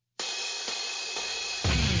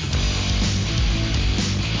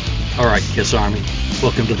Alright, KISS Army,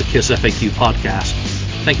 welcome to the KISS FAQ podcast.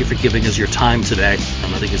 Thank you for giving us your time today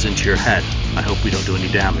and letting us into your head. I hope we don't do any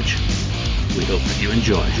damage. We hope that you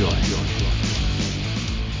enjoy.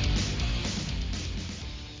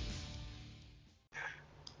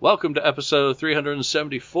 Welcome to episode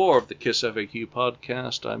 374 of the KISS FAQ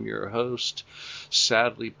podcast. I'm your host,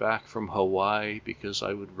 sadly back from Hawaii because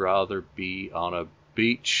I would rather be on a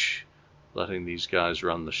beach letting these guys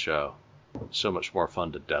run the show. So much more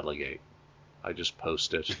fun to delegate. I just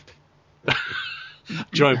post it.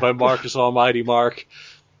 Joined by Marcus Almighty Mark.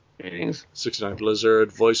 Greetings. 69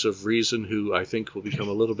 Blizzard, voice of reason, who I think will become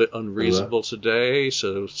a little bit unreasonable today,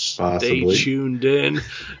 so stay tuned in.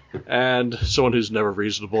 And someone who's never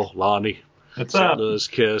reasonable, Lonnie. What's St. up? Louis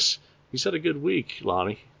KISS. He's had a good week,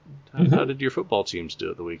 Lonnie. How did your football teams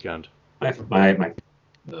do at the weekend? The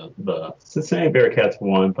Cincinnati Bearcats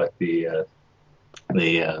won, but the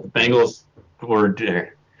Bengals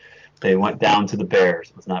they went down to the Bears.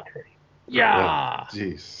 It was not pretty. Yeah.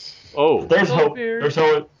 Jeez. Oh. There's hope. Bears. There's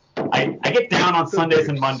hope. I get down on Sundays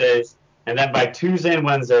and Mondays, and then by Tuesday and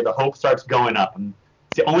Wednesday, the hope starts going up. And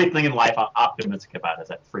it's the only thing in life I'm optimistic about is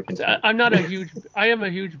that freaking team. I am a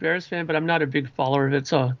huge Bears fan, but I'm not a big follower of it,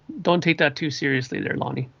 so don't take that too seriously there,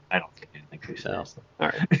 Lonnie. I don't take anything too seriously. All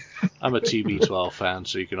right. I'm a TB12 fan,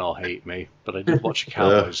 so you can all hate me, but I did watch a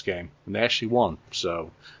Cowboys game, and they actually won, so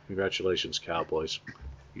congratulations, Cowboys.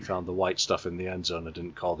 You found the white stuff in the end zone and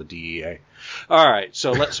didn't call the DEA. All right,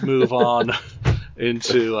 so let's move on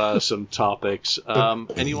into some topics.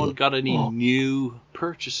 Anyone got any new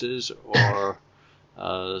purchases or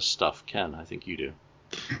stuff? Ken, I think you do.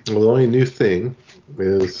 Well, the only new thing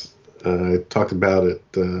is I talked about it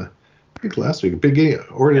I think last week.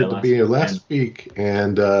 Ordered at the beginning of last week,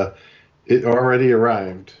 and it already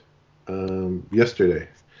arrived yesterday.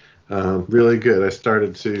 Really good. I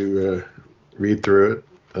started to read through it.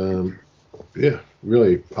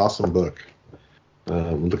 Really awesome book.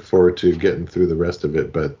 Look forward to getting through the rest of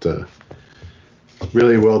it, but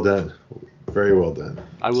really well done. Very well done.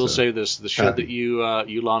 I will say this, the show that you,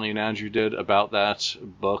 Lonnie and Andrew did about that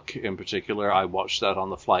book in particular, I watched that on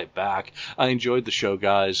the flight back. I enjoyed the show,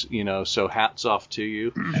 guys, so hats off to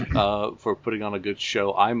you for putting on a good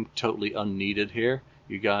show. I'm totally unneeded here.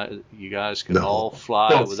 You guys can all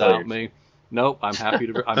fly without me. Nope, I'm happy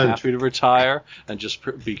to retire and just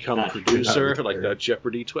become producer like that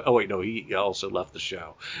Jeopardy. Oh wait, no, he also left the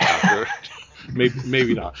show after.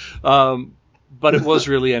 maybe not. But it was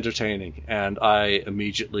really entertaining, and I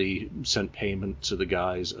immediately sent payment to the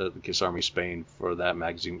guys at the KISS Army Spain for that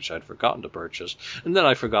magazine, which I'd forgotten to purchase. And then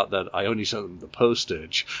I forgot that I only sent them the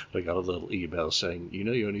postage. I got a little email saying,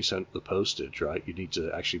 you only sent the postage, right? You need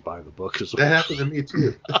to actually buy the book as well. That happened to me,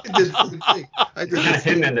 too. I did the same thing. I did kind of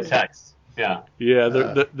hidden in the text. Yeah,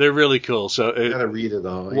 they're really cool. So you gotta read it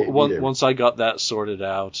all. Once I got that sorted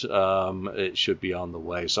out, it should be on the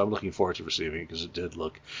way. So I'm looking forward to receiving it because it did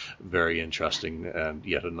look very interesting and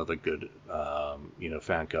yet another good,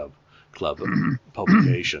 fan club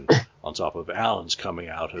publication on top of Alan's coming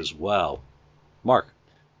out as well. Mark,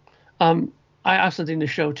 I have something to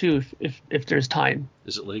show too if there's time.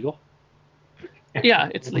 Is it legal? Yeah,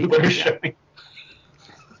 it's legal. Yeah.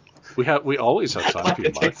 We always have time for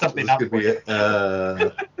you, Mark. Something this could be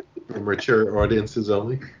for mature audiences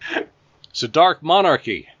only. So, Dark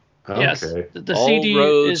Monarchy. Yes, Okay. the All CD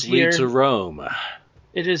roads is here. lead to Rome.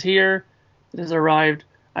 It is here. It has arrived.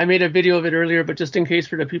 I made a video of it earlier, but just in case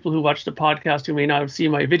for the people who watch the podcast who may not have seen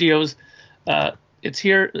my videos, it's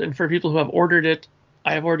here. And for people who have ordered it,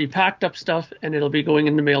 I have already packed up stuff, and it'll be going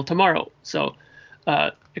in the mail tomorrow. So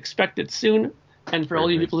expect it soon. And for all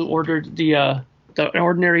you people who ordered the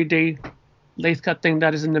Ordinary Day lathe cut thing,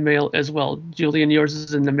 that is in the mail as well. Julian, yours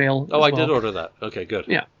is in the mail. Oh, I did order that. Okay, good.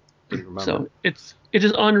 Yeah. Didn't remember. So it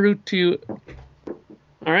is en route to you.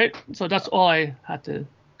 All right. So that's all I had to.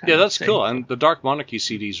 Yeah, that's say. cool. And the Dark Monarchy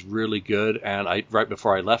CD is really good. And right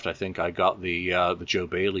before I left, I think I got the Joe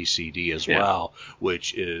Bailey CD as well,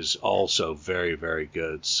 which is also very, very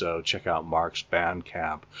good. So check out Mark's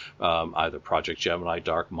Bandcamp, either Project Gemini,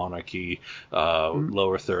 Dark Monarchy,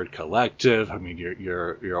 Lower Third Collective. I mean,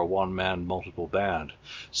 you're a one-man multiple band.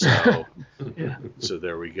 So so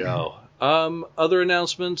there we go. Other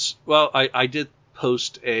announcements? Well, I did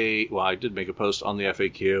make a post on the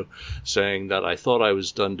FAQ saying that I thought I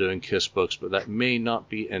was done doing KISS books, but that may not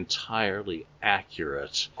be entirely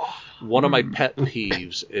accurate. One of my pet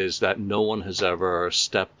peeves is that no one has ever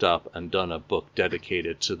stepped up and done a book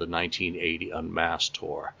dedicated to the 1980 Unmasked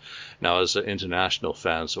tour. Now, as an international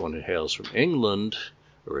fan, someone who hails from England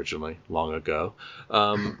originally, long ago,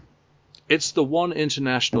 It's the one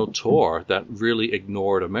international tour that really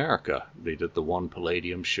ignored America. They did the one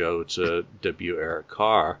Palladium show to debut Eric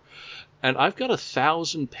Carr. And I've got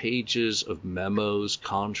 1,000 pages of memos,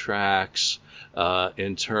 contracts,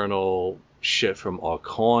 internal shit from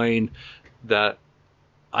Aucoin that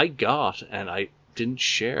I got and I didn't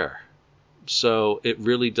share. So it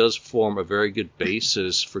really does form a very good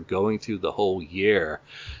basis for going through the whole year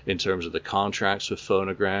in terms of the contracts with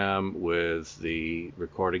Phonogram, with the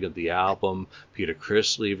recording of the album, Peter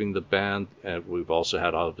Criss leaving the band. And we've also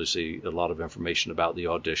had, obviously, a lot of information about the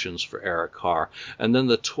auditions for Eric Carr. And then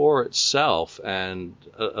the tour itself and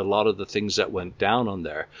a lot of the things that went down on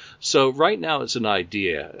there. So right now it's an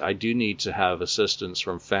idea. I do need to have assistance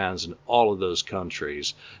from fans in all of those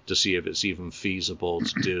countries to see if it's even feasible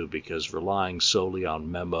to do, because relying solely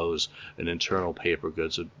on memos and internal paper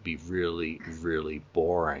goods would be really, really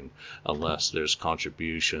boring unless there's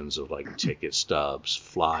contributions of like ticket stubs,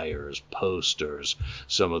 flyers, posters,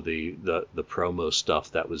 some of the promo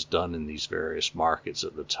stuff that was done in these various markets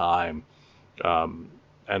at the time.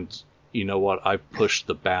 And you know what? I've pushed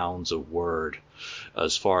the bounds of Word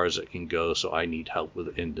as far as it can go, so I need help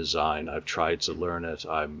with InDesign. I've tried to learn it.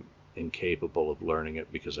 I'm incapable of learning it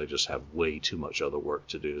because I just have way too much other work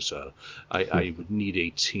to do. So I would need a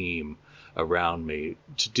team around me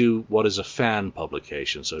to do what is a fan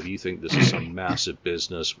publication. So if you think this is some massive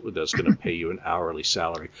business that's going to pay you an hourly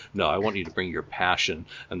salary, no, I want you to bring your passion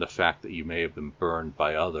and the fact that you may have been burned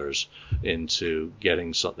by others into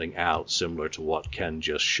getting something out similar to what Ken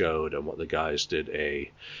just showed and what the guys did a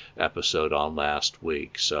episode on last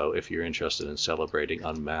week. So if you're interested in celebrating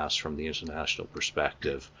Unmasked from the international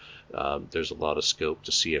perspective, there's a lot of scope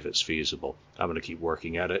to see if it's feasible. I'm going to keep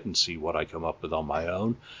working at it and see what I come up with on my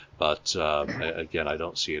own. But again, I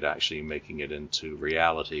don't see it actually making it into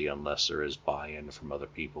reality unless there is buy-in from other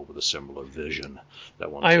people with a similar vision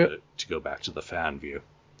that want to go back to the fan view.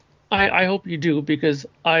 I hope you do, because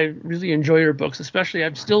I really enjoy your books. Especially,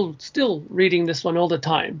 I'm still reading this one all the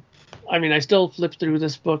time. I mean, I still flip through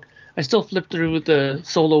this book. I still flip through the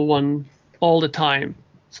solo one all the time.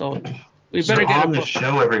 So we better get on the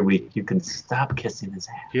show every week. You can stop kissing his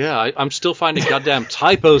ass. Yeah, I'm still finding goddamn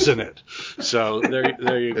typos in it. So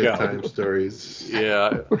there you go. Bedtime stories.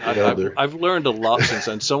 Yeah, I've learned a lot since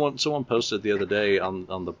then. Someone posted the other day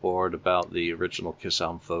on the board about the original Kiss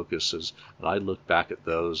Sound Focuses, and I looked back at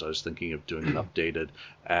those. I was thinking of doing an updated,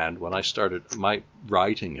 and when I started, my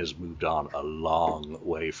writing has moved on a long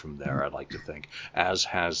way from there, I like to think, as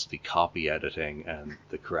has the copy editing and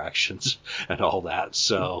the corrections and all that.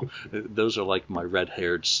 So those are like my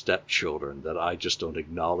red-haired stepchildren that I just don't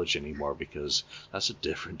acknowledge anymore, because that's a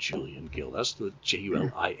different Julian Gill. That's the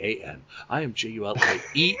Julian. I am Julien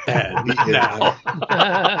now.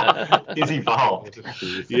 He's evolved.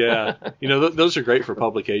 Yeah, those are great for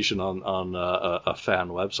publication on a fan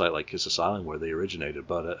website like Kiss Asylum where they originated,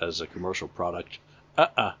 but as a commercial product,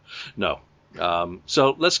 no.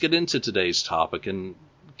 So let's get into today's topic, and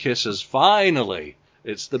Kiss has finally.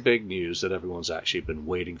 It's the big news that everyone's actually been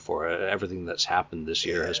waiting for. Everything that's happened this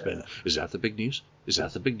year has been, is that the big news? Is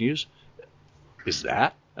that the big news? Is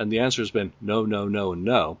that? And the answer has been no, no, no, and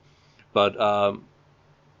no. But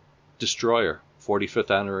Destroyer,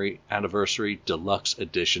 45th anniversary deluxe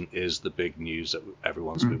edition is the big news that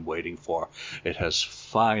everyone's been waiting for. It has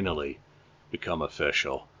finally become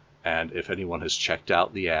official. And if anyone has checked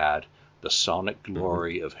out the ad, the sonic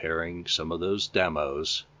glory of hearing some of those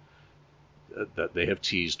demos that they have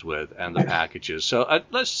teased with and the packages. So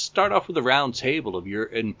let's start off with a round table of your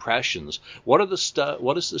impressions. What is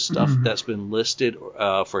the stuff that's been listed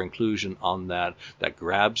for inclusion on that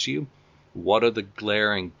grabs you? What are the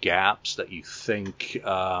glaring gaps that you think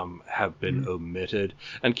have been omitted?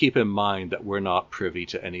 And keep in mind that we're not privy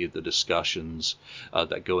to any of the discussions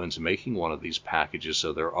that go into making one of these packages,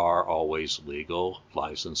 so there are always legal,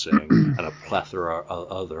 licensing, and a plethora of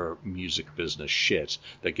other music business shit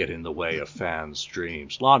that get in the way of fans'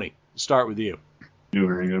 dreams. Lonnie, start with you. You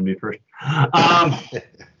were going to be first. I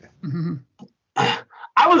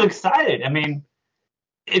was excited. I mean,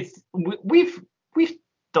 we've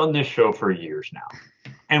done this show for years now,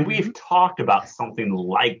 and we've talked about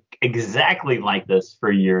something exactly like this for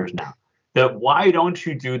years now. That why don't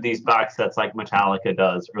you do these box sets like Metallica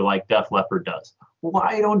does or like Def Leppard does?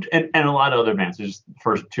 Why don't and a lot of other bands? There's just the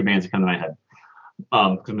first two bands that come to my head.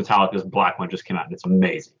 Because Metallica's Black One just came out and it's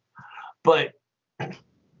amazing. But I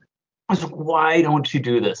was like, why don't you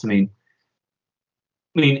do this? I mean,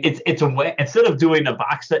 it's a way, instead of doing a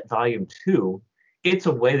box set volume 2. It's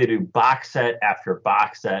a way to do box set after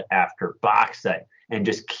box set after box set and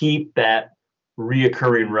just keep that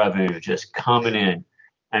reoccurring revenue just coming in.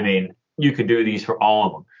 I mean, you could do these for all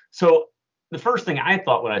of them. So the first thing I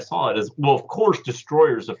thought when I saw it is, well, of course,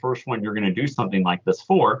 Destroyer is the first one you're going to do something like this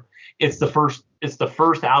for. It's the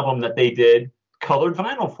first album that they did colored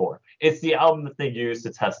vinyl for. It's the album that they used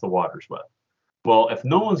to test the waters with. Well, if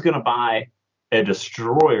no one's going to buy a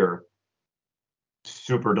Destroyer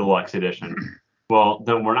Super Deluxe Edition, well,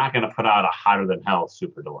 then we're not going to put out a Hotter Than Hell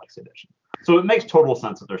Super Deluxe Edition. So it makes total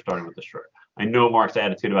sense that they're starting with Destroyer. I know Mark's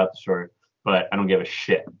attitude about Destroyer, but I don't give a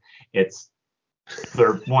shit.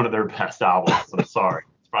 They're one of their best albums. I'm sorry.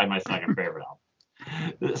 It's probably my second favorite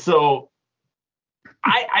album. So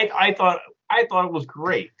I thought it was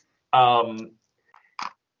great. I'm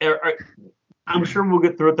sure we'll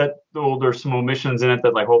get through it. That there's some omissions in it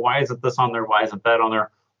that, like, well, why isn't this on there? Why isn't that on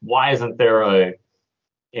there? Why isn't there a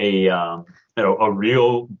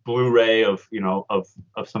real Blu-ray of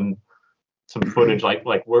some footage like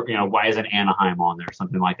why isn't Anaheim on there,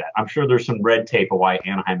 something like that? I'm sure there's some red tape of why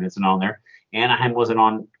Anaheim isn't on there. Anaheim wasn't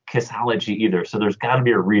on Kissology either, so there's got to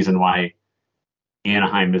be a reason why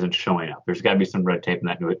Anaheim isn't showing up. There's got to be some red tape in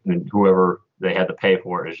that, and whoever they had to pay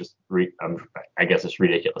for it is just I guess it's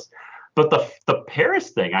ridiculous. But the Paris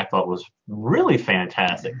thing I thought was really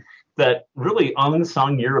fantastic. That really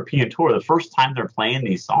unsung European tour, the first time they're playing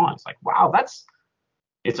these songs, like, wow,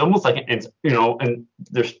 it's almost like and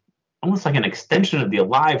there's almost like an extension of the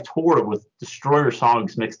Alive tour with Destroyer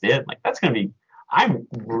songs mixed in. Like, that's gonna be, I'm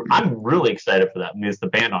really excited for that. I mean, it's the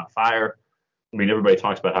Band on Fire. I mean, everybody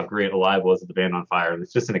talks about how great Alive was at the Band on Fire, and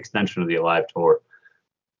it's just an extension of the Alive tour.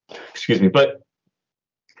 Excuse me, but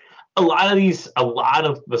a lot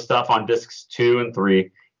of the stuff on discs 2 and 3,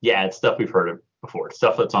 yeah, it's stuff we've heard of before. It's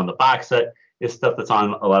stuff that's on the box set. It's stuff that's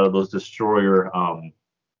on a lot of those Destroyer.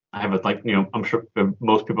 I have I'm sure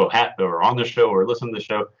most people that are on the show or listen to the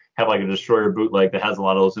show have like a Destroyer bootleg that has a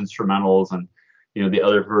lot of those instrumentals and the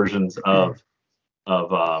other versions of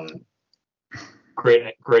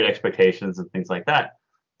Great Expectations and things like that.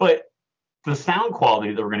 But the sound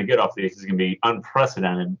quality that we're going to get off these is going to be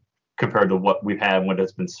unprecedented compared to what we've had and what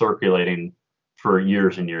has been circulating for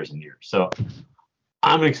years and years and years. So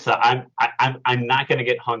I'm excited. I'm not going to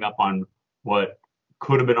get hung up on what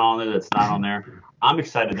could have been on there that's not on there. I'm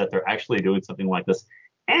excited that they're actually doing something like this,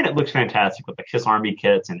 and it looks fantastic with the Kiss Army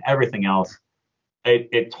kits and everything else.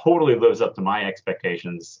 It totally lives up to my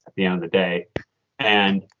expectations at the end of the day.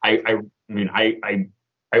 And I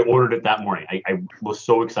ordered it that morning. I was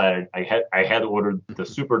so excited. I had ordered the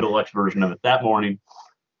super deluxe version of it that morning.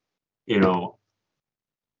 This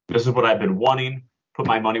is what I've been wanting. Put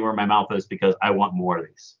my money where my mouth is because I want more of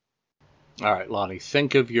these. All right, Lonnie,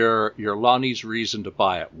 think of your Lonnie's reason to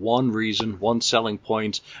buy it. One reason, one selling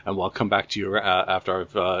point, and we'll come back to you after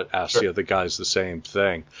I've asked the other guys the same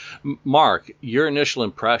thing. Mark, your initial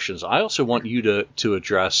impressions. I also want you to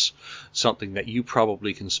address something that you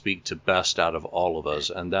probably can speak to best out of all of us,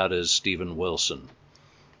 and that is Steven Wilson,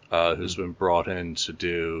 who's been brought in to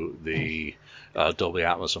do the Dolby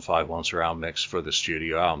Atmos and 5.1 surround mix for the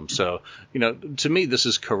studio album. So, to me, this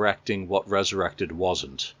is correcting what Resurrected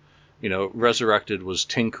wasn't. Resurrected was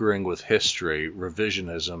tinkering with history,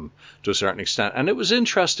 revisionism to a certain extent, and it was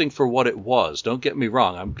interesting for what it was. Don't get me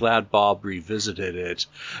wrong. I'm glad Bob revisited it,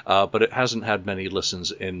 but it hasn't had many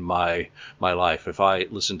listens in my life. If I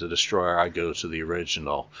listen to Destroyer, I go to the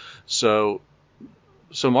original. So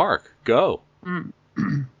Mark, go.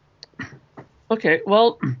 Okay,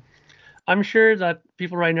 well, I'm sure that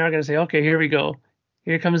people right now are going to say, okay, here we go.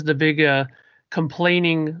 Here comes the big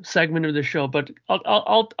complaining segment of the show. But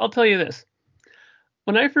I'll tell you this.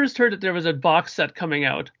 When I first heard that there was a box set coming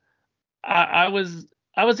out, I was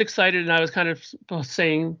excited, and I was kind of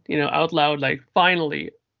saying, out loud, like,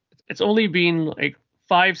 finally. It's only been like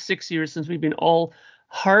 5-6 years since we've been all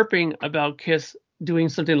harping about Kiss doing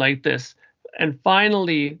something like this, and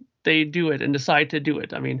finally they do it and decide to do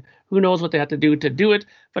it. I mean, who knows what they had to do it,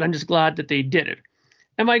 but I'm just glad that they did it.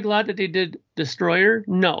 Am I glad that they did Destroyer?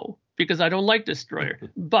 No, because I don't like Destroyer.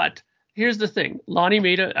 But here's the thing. Lonnie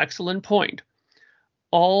made an excellent point.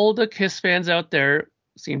 All the Kiss fans out there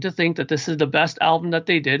seem to think that this is the best album that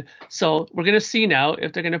they did. So we're going to see now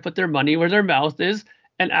if they're going to put their money where their mouth is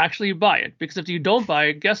and actually buy it. Because if you don't buy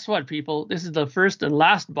it, guess what, people? This is the first and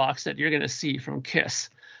last box that you're going to see from Kiss.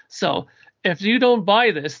 So if you don't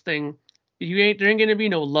buy this thing, there ain't going to be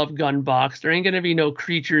no Love Gun box. There ain't going to be no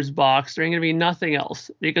Creatures box. There ain't going to be nothing else.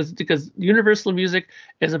 Because Universal Music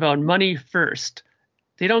is about money first.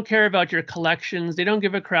 They don't care about your collections. They don't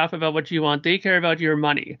give a crap about what you want. They care about your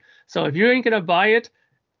money. So if you ain't going to buy it,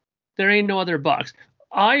 there ain't no other box.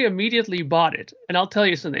 I immediately bought it. And I'll tell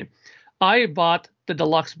you something. I bought the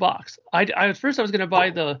deluxe box. At first I was going to buy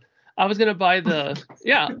the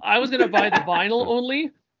vinyl only,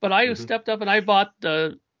 but I stepped up and I bought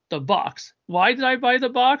the the box. Why did I buy the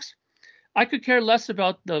box? I could care less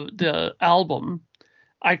about the album.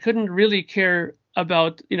 I couldn't really care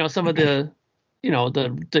about, some of the,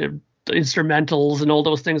 the instrumentals and all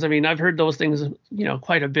those things. I mean, I've heard those things,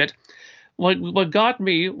 quite a bit. What got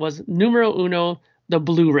me was numero uno, the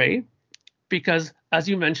Blu-ray, because as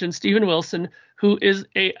you mentioned, Steven Wilson, who is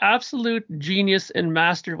a absolute genius and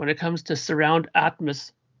master when it comes to surround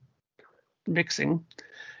atmos mixing,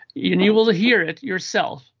 and you will hear it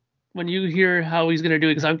yourself when you hear how he's going to do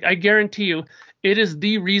it. Because I guarantee you, it is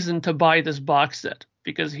the reason to buy this box set,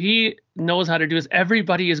 because he knows how to do this.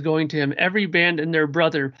 Everybody is going to him. Every band and their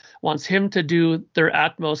brother wants him to do their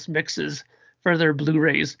Atmos mixes for their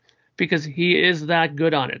Blu-rays, because he is that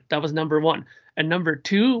good on it. That was number one. And number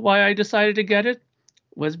two, why I decided to get it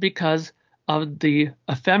was because of the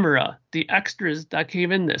ephemera, the extras that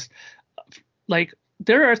came in this. Like,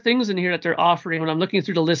 there are things in here that they're offering when I'm looking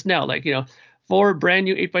through the list now, like, 4 brand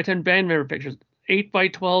new 8x10 band member pictures,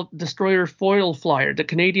 8x12 Destroyer foil flyer, the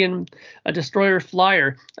Canadian Destroyer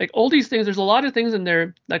flyer, like all these things. There's a lot of things in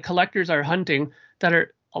there that collectors are hunting that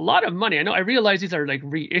are a lot of money. I realize these are like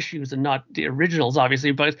reissues and not the originals,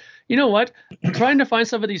 obviously, but you know what? Trying to find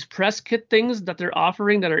some of these press kit things that they're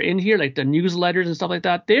offering that are in here, like the newsletters and stuff like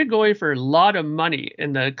that, they're going for a lot of money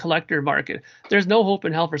in the collector market. There's no hope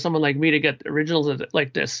in hell for someone like me to get originals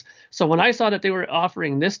like this. So when I saw that they were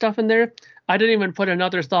offering this stuff in there, I didn't even put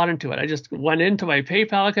another thought into it. I just went into my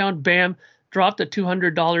PayPal account, bam, dropped the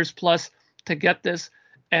 $200 plus to get this,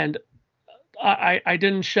 and I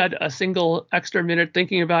didn't shed a single extra minute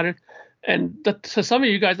thinking about it. And to some of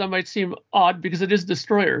you guys, that might seem odd because it is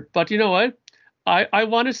Destroyer. But you know what? I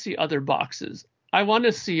want to see other boxes. I want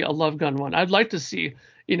to see a Love Gun one. I'd like to see,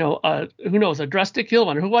 who knows, a Dress to Kill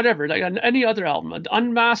one or whatever, like any other album, an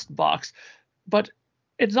Unmasked box. But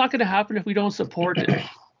it's not going to happen if we don't support it.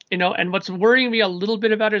 And what's worrying me a little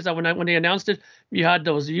bit about it is that when they announced it, you had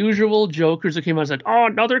those usual jokers who came out and said, "Oh,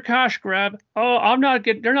 another cash grab. Oh,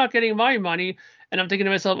 they're not getting my money." And I'm thinking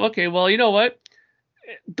to myself, okay, well, you know what?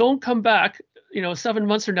 Don't come back, 7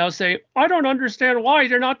 months from now, say, "I don't understand why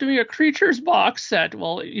they're not doing a Creatures box set."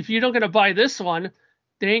 Well, if you're not going to buy this one,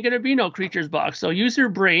 there ain't going to be no Creatures box. So use your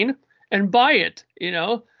brain and buy it.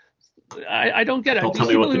 I don't get it. Don't tell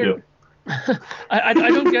me what to do. I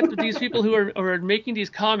don't get these people who are making these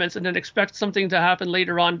comments and then expect something to happen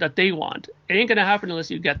later on that they want. It ain't going to happen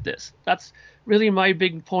unless you get this. That's really my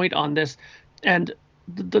big point on this. And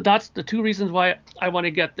that's the two reasons why I want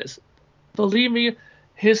to get this. Believe me,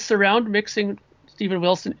 his surround mixing, Steven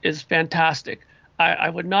Wilson, is fantastic. I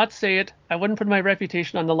would not say it. I wouldn't put my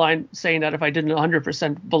reputation on the line saying that if I didn't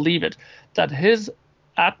 100% believe it, that his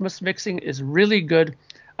Atmos mixing is really good.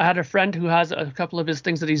 I had a friend who has a couple of his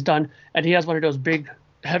things that he's done, and he has one of those big,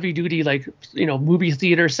 heavy-duty, like, movie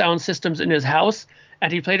theater sound systems in his house,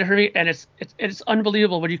 and he played it for me, and it's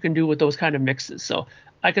unbelievable what you can do with those kind of mixes. So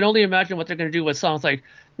I can only imagine what they're going to do with songs like,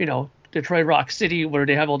 Detroit Rock City, where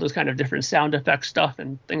they have all those kind of different sound effect stuff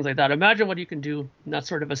and things like that. Imagine what you can do in that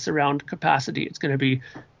sort of a surround capacity. It's going to be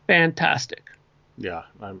fantastic. Yeah,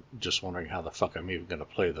 I'm just wondering how the fuck I'm even going to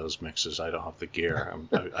play those mixes. I don't have the gear.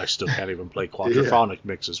 I still can't even play quadraphonic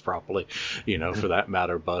mixes properly, for that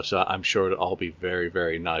matter. But I'm sure it'll all be very,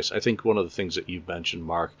 very nice. I think one of the things that you've mentioned,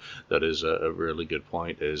 Mark, that is a really good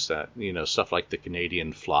point is that, stuff like the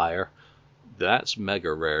Canadian Flyer, that's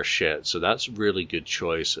mega rare shit. So that's really good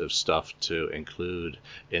choice of stuff to include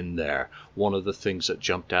in there. One of the things that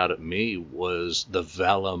jumped out at me was the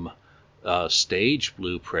Vellum stage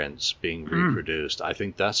blueprints being reproduced. I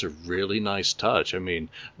think that's a really nice touch. I mean,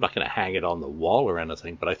 I'm not going to hang it on the wall or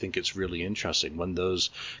anything, but I think it's really interesting. When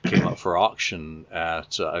those came up for auction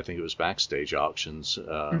at, I think it was Backstage Auctions,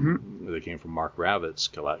 they came from Mark Ravitz's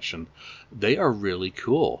collection, they are really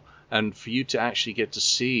cool. And for you to actually get to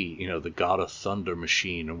see, the God of Thunder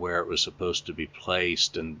machine and where it was supposed to be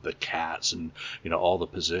placed and the cats and, all the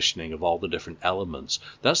positioning of all the different elements,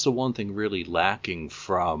 that's the one thing really lacking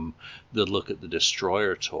from the look at the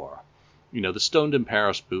Destroyer tour. The Stoned in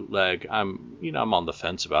Paris bootleg, I'm on the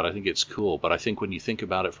fence about. I think it's cool, but I think when you think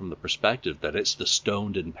about it from the perspective that it's the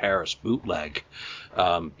Stoned in Paris bootleg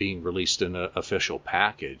being released in an official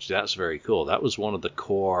package, that's very cool. That was one of the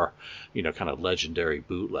core, kind of legendary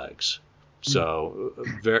bootlegs. So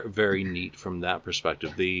very, very neat from that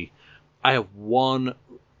perspective. I have one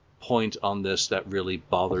point on this that really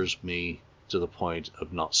bothers me to the point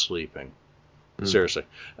of not sleeping. Seriously.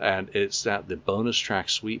 And it's that the bonus track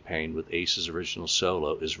Sweet Pain with Ace's original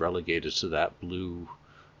solo is relegated to that Blu-ray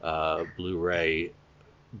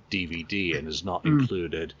DVD and is not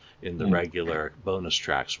included in the regular bonus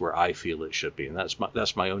tracks where I feel it should be. And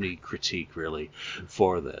that's my only critique really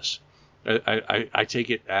for this. I take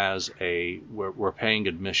it as we're paying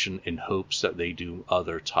admission in hopes that they do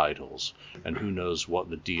other titles, and who knows what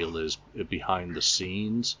the deal is behind the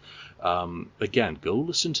scenes. Again, go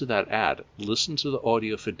listen to that ad. Listen to the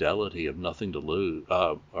audio fidelity of Nothing to Lose,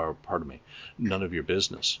 None of Your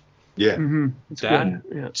Business. Yeah. Mm-hmm.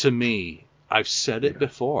 That, to me, I've said it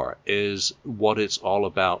before, is what it's all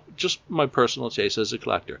about. Just my personal taste as a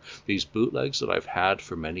collector. These bootlegs that I've had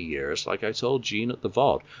for many years, like I told Gene at the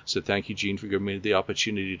Vault, said, thank you, Gene, for giving me the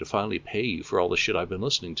opportunity to finally pay you for all the shit I've been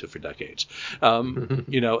listening to for decades. In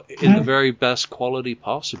the very best quality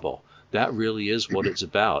possible. That really is what it's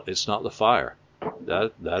about. It's not the fire.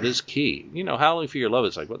 That is key. Howling for Your Love,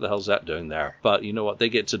 it's like, what the hell's that doing there? But you know what? They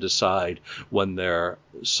get to decide when their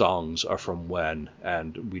songs are from when,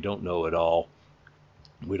 and we don't know it all.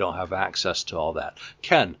 We don't have access to all that.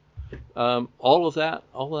 Ken, all of that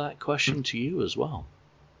question to you as well.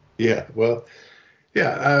 Yeah, well,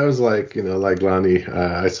 yeah, I was like, like Lonnie,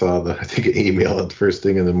 I saw an email at the first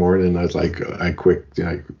thing in the morning. I was like, I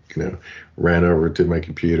ran over to my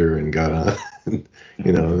computer and got on,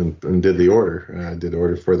 and did the order. I did the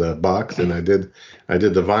order for the box, and I did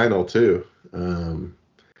the vinyl too.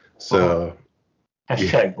 So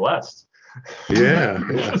hashtag blessed.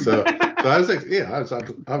 Yeah. So I was like, I was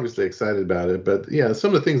obviously excited about it, but yeah,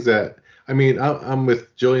 some of the things that I'm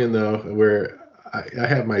with Julian though, where I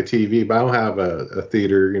have my TV, but I don't have a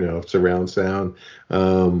theater, surround sound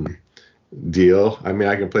deal.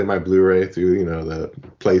 I can play my Blu-ray through, the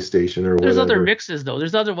PlayStation or whatever. There's other mixes though.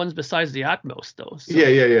 There's other ones besides the Atmos though. So.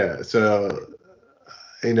 Yeah. So,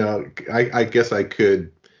 I guess I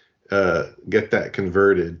could get that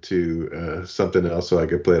converted to something else so I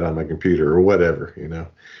could play it on my computer or whatever,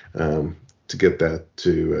 to get that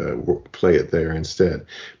to play it there instead.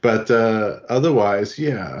 But otherwise,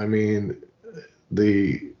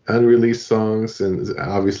 the unreleased songs, and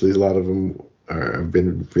obviously a lot of them have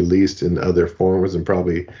been released in other forms and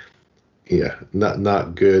probably,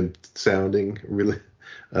 not good sounding really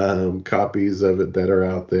copies of it that are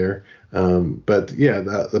out there. But yeah,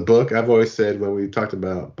 the book, I've always said when we talked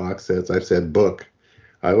about box sets, I've said book.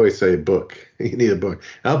 I always say book. You need a book.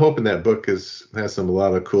 I'm hoping that book has a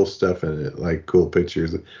lot of cool stuff in it, like cool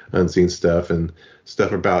pictures, unseen stuff, and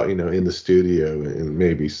stuff about, in the studio, and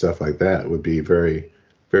maybe stuff like that would be very,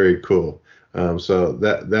 very cool. So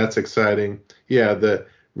that's exciting. Yeah, the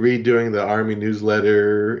redoing the Army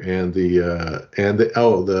newsletter and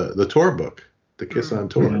the tour book, the Kiss on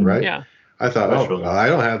Tour, right? Yeah. I thought, I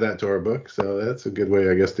don't have that tour book, so that's a good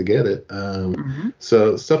way, I guess, to get it.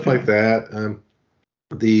 So stuff like that.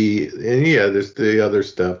 There's the other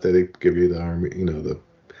stuff that they give you, the Army, the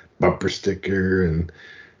bumper sticker and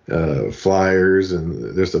flyers,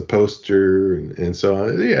 and there's a poster and so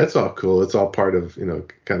on. Yeah, it's all cool. It's all part of,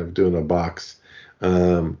 kind of doing a box.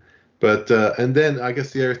 But and then I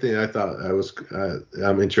guess the other thing I thought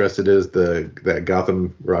I'm interested is that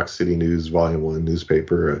Gotham Rock City News Volume 1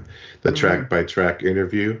 newspaper, the track by track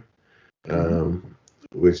interview,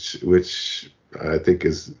 which I think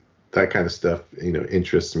is that kind of stuff,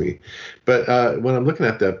 interests me. But when I'm looking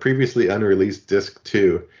at the previously unreleased disc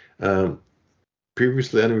 2,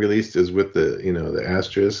 previously unreleased is with the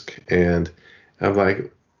asterisk, and I'm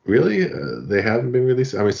like, really? They haven't been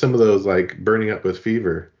released? Some of those, like Burning Up with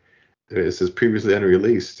Fever, it says previously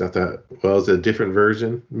unreleased. I thought, well, is it a different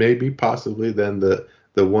version, maybe, possibly, than the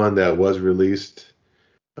one that was released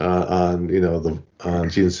on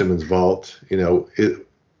Gene Simmons' Vault?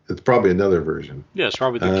 It's probably another version. Yeah, it's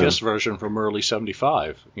probably the Kiss version from early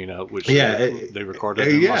 '75. Which they recorded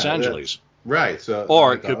in Los Angeles. Right. So,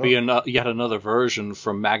 or it could be yet another version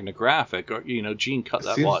from Magna Graphic. Or Gene cut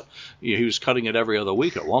that. He was cutting it every other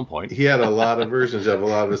week at one point. He had a lot of versions of a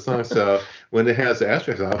lot of his songs. So when it has the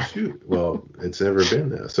asterisk, oh shoot, well, it's never been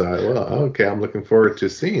there. So okay, I'm looking forward to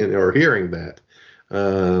seeing or hearing that.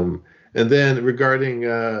 And then regarding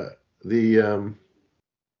the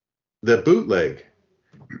bootleg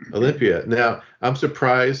Olympia. Now I'm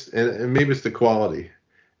surprised, and maybe it's the quality.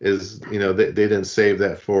 Is they didn't save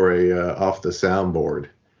that for a off the soundboard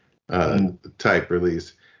type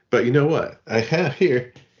release. But you know what I have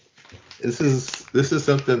here? This is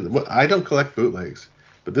something. I don't collect bootlegs,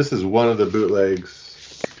 but this is one of the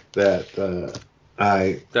bootlegs that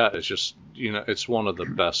That is just it's one of the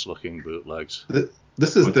best looking bootlegs.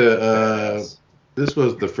 This is this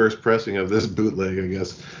was the first pressing of this bootleg, I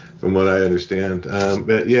guess, from what I understand.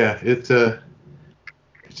 But yeah, it's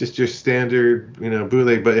just your standard,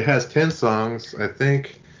 bootleg, but it has 10 songs, I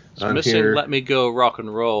think. It's missing here. Let Me Go Rock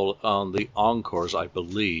and Roll on the encores, I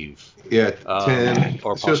believe. Yeah, 10.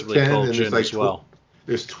 Or possibly 10, Cold Gin as well.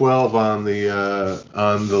 There's 12 on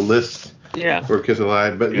the list for Kiss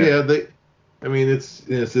Alive. But I mean, it's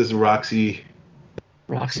this Roxy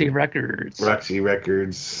Records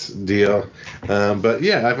deal. But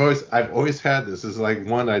yeah, I've always had this. It's like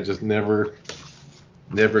one I just never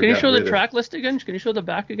Can you got show the rid of. track list again? Can you show the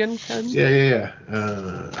back again, Ken? Yeah.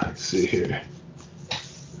 Let's see here.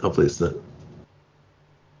 Hopefully it's not.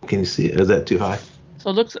 Can you see it? Is that too high? So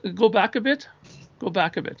it looks. Go back a bit. Yeah,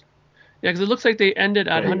 because it looks like they ended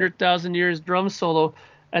at 100,000 Years drum solo,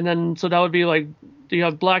 and then so that would be like you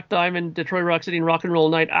have Black Diamond, Detroit Rock City, and Rock and Roll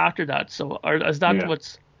Night after that. So is that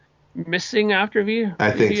what's missing after V?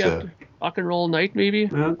 I think so. Rock and Roll Night, maybe.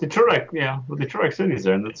 Detroit, well, Detroit City's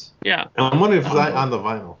there, and that's I'm wondering if it's on the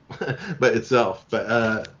vinyl, but itself,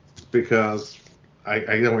 because I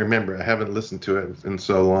don't remember. I haven't listened to it in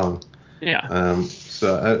so long. Yeah.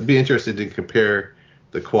 So I'd be interested to compare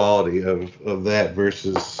the quality of that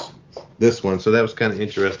versus this one. So that was kind of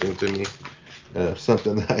interesting to me.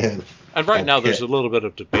 Something that I had. And right now there's a little bit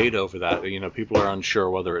of debate over that. People are unsure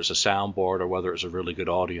whether it's a soundboard or whether it's a really good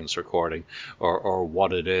audience recording or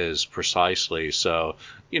what it is precisely. So,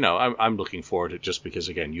 I'm looking forward to it just because,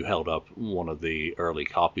 again, you held up one of the early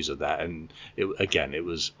copies of that. And, it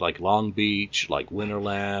was like Long Beach, like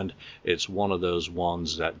Winterland. It's one of those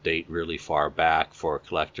ones that date really far back for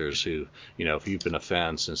collectors who, if you've been a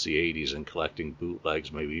fan since the 80s and collecting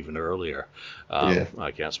bootlegs, maybe even earlier,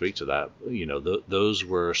 I can't speak to that. Those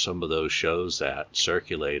were some of those shows that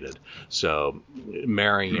circulated. So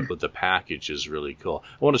marrying it with the package is really cool.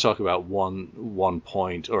 I want to talk about one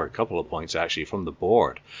point, or a couple of points actually, from the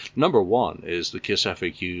board. Number one is the KISS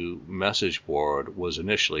FAQ message board was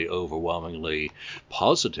initially overwhelmingly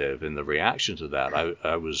positive in the reaction to that.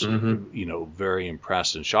 I was very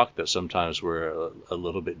impressed and shocked that sometimes we're a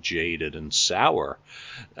little bit jaded and sour,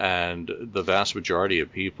 and the vast majority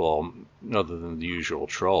of people, other than the usual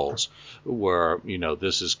trolls, were,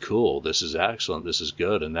 this is cool, this is excellent, this is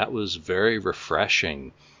good. And that was very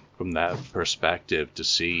refreshing from that perspective, to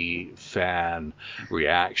see fan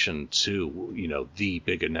reaction to, the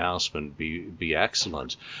big announcement be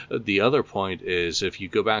excellent. The other point is, if you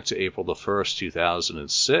go back to April the 1st,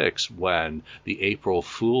 2006, when the April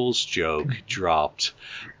Fool's joke dropped,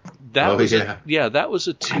 that was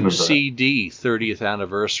a 2 CD 30th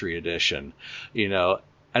anniversary edition,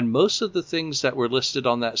 and most of the things that were listed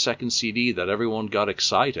on that second CD that everyone got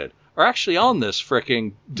excited are actually on this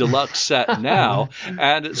freaking deluxe set now,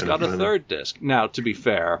 and it's got a third disc. Now, to be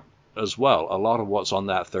fair as well, a lot of what's on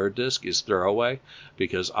that third disc is throwaway,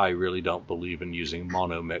 because I really don't believe in using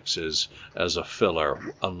mono mixes as a filler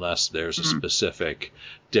unless there's a specific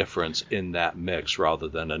difference in that mix, rather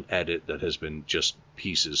than an edit that has been just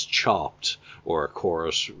pieces chopped, or a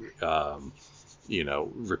chorus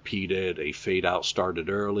repeated, a fade out started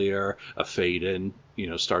earlier, a fade in,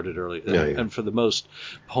 started earlier. And for the most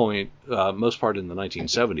part in the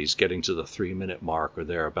 1970s, getting to the 3-minute mark or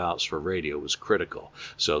thereabouts for radio was critical.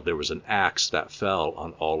 So there was an axe that fell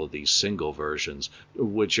on all of these single versions,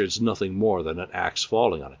 which is nothing more than an axe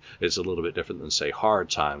falling on it. It's a little bit different than, say, Hard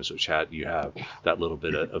Times, which you have that little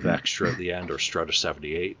bit of extra at the end, or Strutter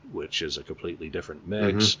 78, which is a completely different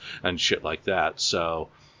mix, and shit like that. So,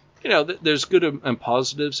 there's good and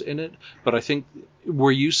positives in it, but I think,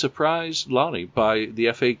 were you surprised, Lonnie, by the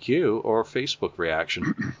FAQ or Facebook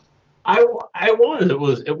reaction? I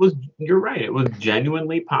was. It was. You're right. It was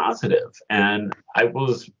genuinely positive, and it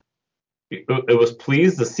was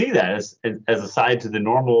pleased to see that as aside to the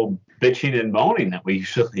normal bitching and moaning that we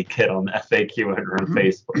usually get on the FAQ and on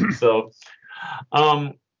Facebook. So,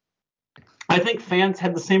 I think fans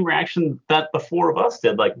had the same reaction that the four of us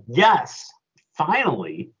did. Like, yes,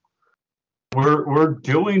 finally. We're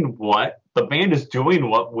doing what the band is doing,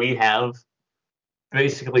 what we have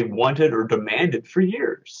basically wanted or demanded for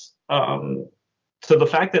years. So the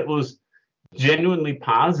fact that it was genuinely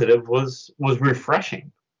positive was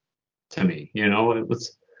refreshing to me. It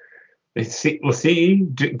was. You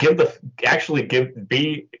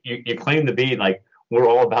claim to be like, we're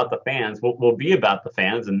all about the fans. We'll be about the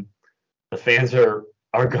fans, and the fans are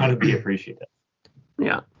going to be appreciative.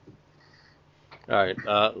 Yeah. All right,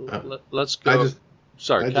 let's go.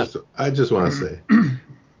 I just want to say,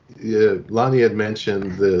 Lonnie had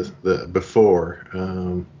mentioned the before,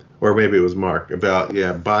 or maybe it was Mark, about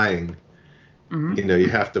buying. You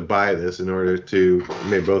have to buy this in order to.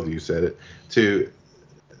 Maybe both of you said it to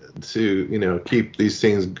keep these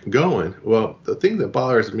things going. Well, the thing that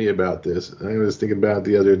bothers me about this, I was thinking about it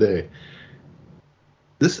the other day.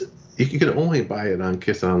 This, you can only buy it on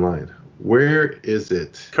Kiss Online. Where is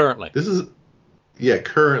it currently? This is. Yeah,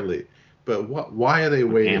 currently. But why are they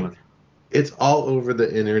waiting? It's all over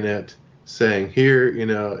the internet saying here,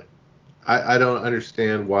 I don't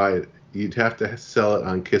understand why you'd have to sell it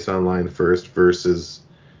on Kiss Online first versus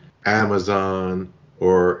Amazon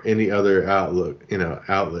or any other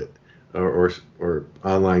outlet or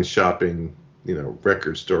online shopping,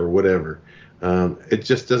 record store or whatever. It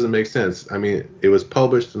just doesn't make sense. I mean, it was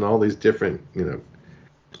published in all these different,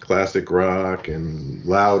 classic rock and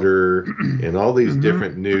louder and all these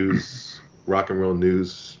different news, rock and roll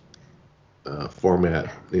news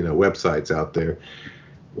format, websites out there.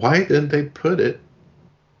 Why didn't they put it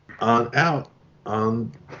out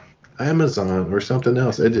on Amazon or something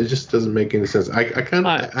else? It just doesn't make any sense. I kind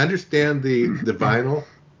of understand the vinyl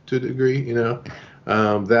to a degree,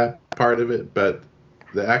 that part of it, but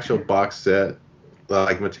the actual box set,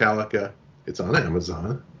 like Metallica, it's on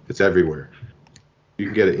Amazon. It's everywhere. You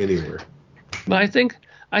can get it anywhere. But I think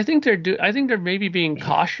they're maybe being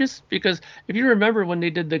cautious, because if you remember when they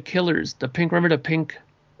did the Killers, remember the pink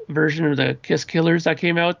version of the Kiss Killers that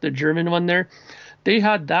came out, the German one there, they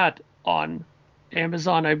had that on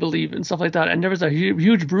Amazon, I believe, and stuff like that. And there was a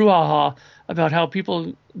huge brouhaha about how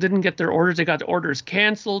people didn't get their orders. They got the orders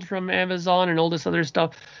canceled from Amazon and all this other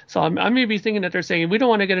stuff. So I may be thinking that they're saying, we don't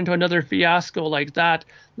want to get into another fiasco like that.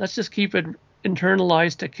 Let's just keep it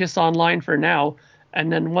internalized to Kiss Online for now.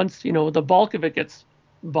 And then once, the bulk of it gets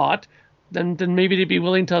bought, then maybe they'd be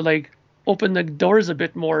willing to open the doors a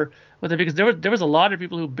bit more with it, because there was a lot of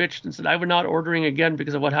people who bitched and said, I would not ordering again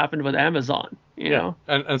because of what happened with Amazon, you know?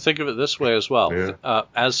 And think of it this way as well. Yeah.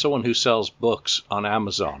 As someone who sells books on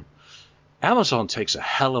Amazon takes a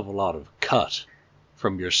hell of a lot of cut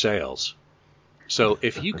from your sales. So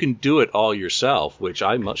if you can do it all yourself, which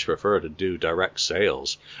I much prefer to do direct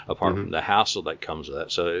sales, apart from the hassle that comes with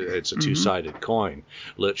it. So it's a two-sided coin,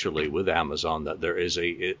 literally, with Amazon, that there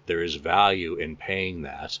is value in paying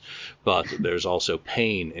that, but there's also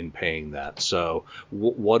pain in paying that. So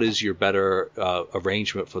what is your better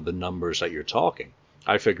arrangement for the numbers that you're talking?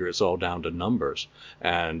 I figure it's all down to numbers,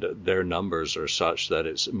 and their numbers are such that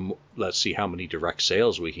let's see how many direct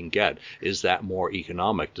sales we can get. Is that more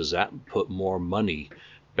economic? Does that put more money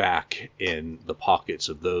back in the pockets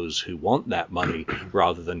of those who want that money,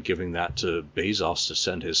 rather than giving that to Bezos to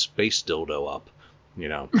send his space dildo up,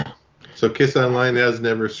 So Kiss Online has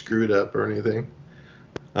never screwed up or anything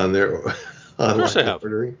on their online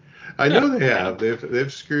ordering. I know they have.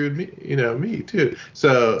 They've screwed me too.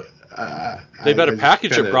 So they better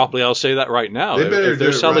package it properly. I'll say that right now. If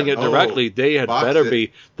they're selling it directly, they had better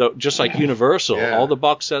be just like Universal. Yeah. All the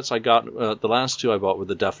box sets I got, the last two I bought were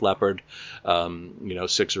the Def Leppard,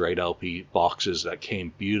 6 or 8 LP boxes that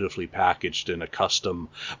came beautifully packaged in a custom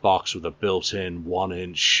box with a built-in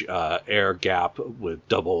 1-inch air gap with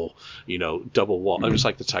double wall. It was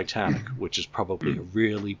like the Titanic, which is probably a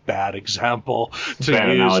really bad example to use,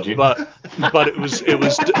 analogy. but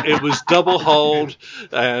it was double hulled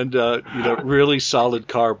and really solid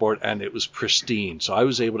cardboard, and it was pristine. So I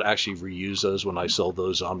was able to actually reuse those when I sold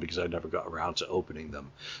those on, because I never got around to opening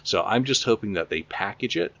them. So I'm just hoping that they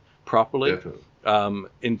package it properly,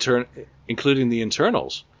 including the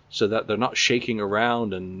internals, so that they're not shaking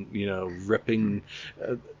around and ripping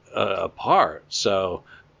apart. So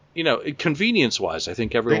convenience-wise, I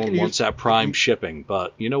think everyone wants that prime shipping.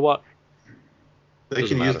 But you know what? They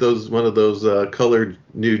can use one of those colored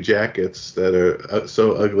new jackets that are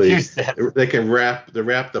so ugly. They can wrap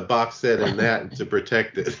the box set in that to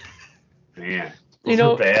protect it. Man, those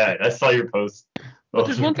are bad. I saw your post. But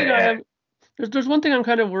there's one thing there's one thing I'm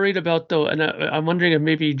kind of worried about, though, and I'm wondering if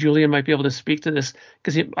maybe Julian might be able to speak to this,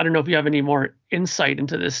 because I don't know if you have any more insight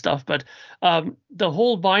into this stuff. But the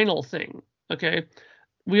whole vinyl thing, okay,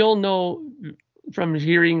 we all know from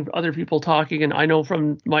hearing other people talking, and I know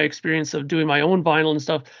from my experience of doing my own vinyl and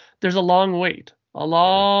stuff, there's a long wait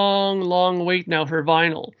now for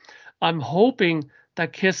vinyl. I'm hoping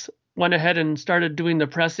that Kiss went ahead and started doing the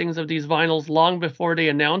pressings of these vinyls long before they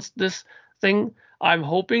announced this thing. I'm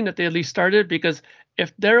hoping that they at least started, because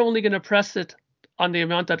if they're only going to press it on the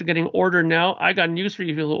amount that's getting ordered now, I got news for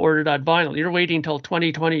you who ordered that vinyl. You're waiting until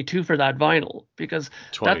 2022 for that vinyl, because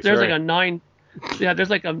there's like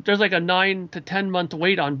a 9 to 10 month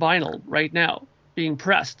wait on vinyl right now being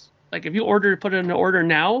pressed. Like if you put in an order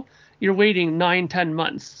now, you're waiting 9-10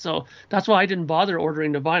 months. So that's why I didn't bother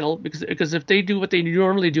ordering the vinyl, because if they do what they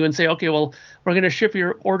normally do and say, okay, well, we're going to ship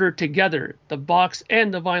your order together, the box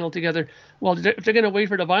and the vinyl together. Well, if they're going to wait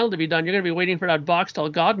for the vinyl to be done, you're going to be waiting for that box till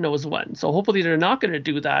God knows when. So hopefully they're not going to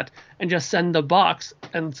do that and just send the box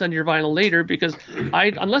and send your vinyl later, because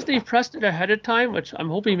unless they've pressed it ahead of time, which I'm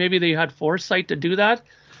hoping maybe they had foresight to do that,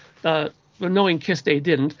 but knowing Kiss they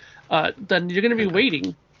didn't, then you're going to be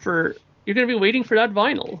waiting for You're going to be waiting for that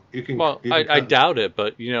vinyl. I doubt it,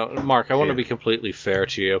 but, Mark, I want to be completely fair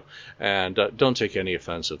to you, and don't take any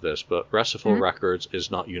offense of this, but Recital Records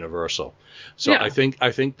is not Universal. So I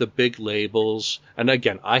think the big labels, and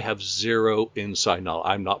again, I have zero inside knowledge.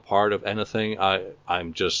 I'm not part of anything.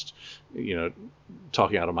 I'm just,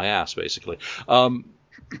 talking out of my ass, basically.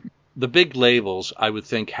 The big labels, I would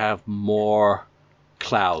think, have more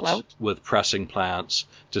clout with pressing plants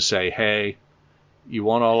to say, hey, you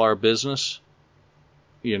want all our business?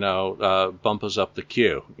 Bump us up the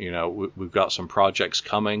queue. We've got some projects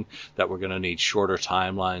coming that we're going to need shorter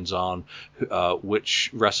timelines on.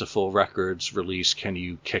 Which Recital Records release can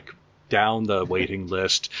you kick down the waiting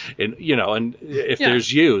list? And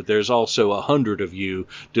if there's also 100 of you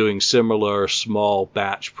doing similar small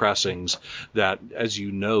batch pressings that, as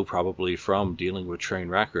probably from dealing with Train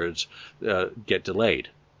Records, get delayed.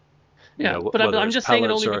 Yeah, but I'm just saying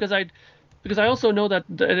it only because I also know that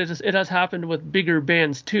it has happened with bigger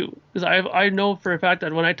bands too. Because I know for a fact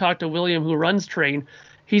that when I talked to William, who runs Train,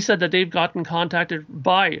 he said that they've gotten contacted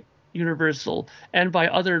by Universal and by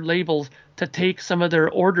other labels to take some of their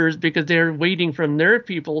orders because they're waiting from their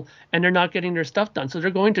people and they're not getting their stuff done. So they're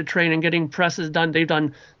going to Train and getting presses done. They've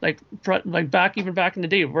done like back in the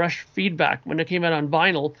day, Rush Feedback, when it came out on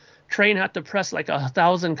vinyl. Train had to press like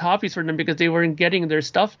 1,000 copies for them because they weren't getting their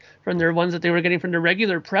stuff from their ones that they were getting from the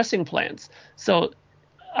regular pressing plants. So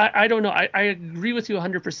I don't know. I agree with you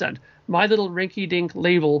 100%. My little rinky-dink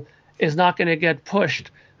label is not going to get pushed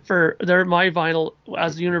for my vinyl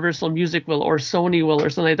as Universal Music will or Sony will or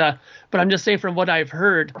something like that. But I'm just saying from what I've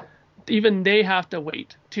heard, even they have to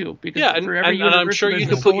wait too, because for every Universal, I'm sure you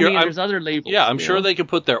can put there's other labels. Yeah, I'm sure they can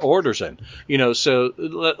put their orders in. So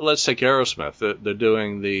let's take Aerosmith. They're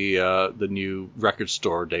doing the new Record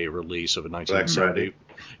Store Day release of a 1970.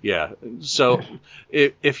 Yeah. So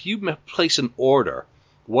if you place an order,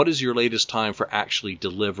 what is your latest time for actually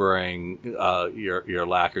delivering your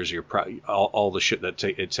lacquers, all the shit that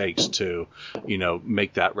it takes to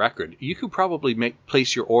make that record? You could probably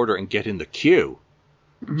place your order and get in the queue.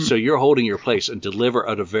 Mm-hmm. So you're holding your place and deliver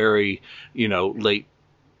at a very,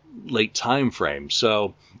 late time frame.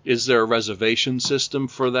 So is there a reservation system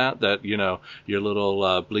for that, your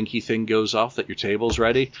little blinky thing goes off that your table's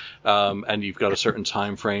ready, and you've got a certain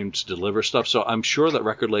time frame to deliver stuff? So I'm sure that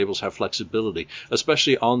record labels have flexibility,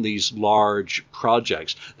 especially on these large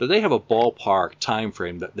projects, that they have a ballpark time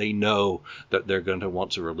frame that they know that they're going to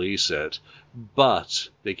want to release it, but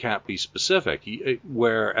they can't be specific.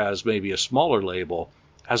 Whereas maybe a smaller label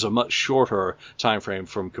has a much shorter time frame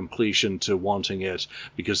from completion to wanting it,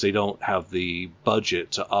 because they don't have the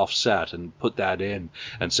budget to offset and put that in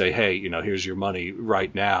and say, hey, here's your money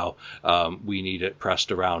right now. We need it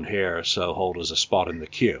pressed around here, so hold us a spot in the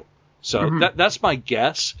queue. So that's my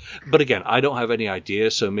guess. But again, I don't have any idea.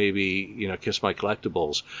 So maybe, Kiss My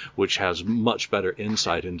Collectibles, which has much better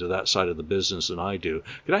insight into that side of the business than I do,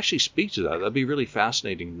 could actually speak to that. That'd be really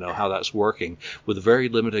fascinating to know how that's working with very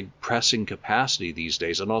limited pressing capacity these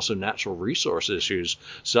days, and also natural resource issues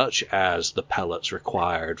such as the pellets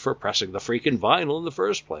required for pressing the freaking vinyl in the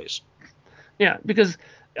first place. Yeah, because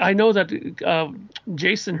I know that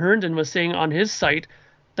Jason Herndon was saying on his site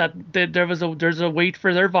that there's a wait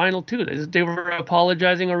for their vinyl too. They were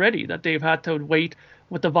apologizing already that they've had to wait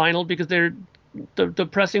with the vinyl because the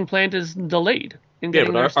pressing plant is delayed in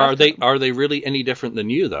getting their stuff. Are they really any different than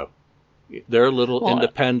you though? They're a little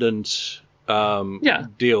independent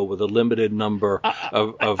deal with a limited number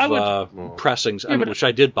of pressings, which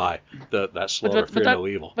I did buy that Slaughter Fear No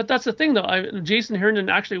Evil. But that's the thing though. Jason Herndon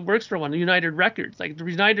actually works for one, United Records. Like the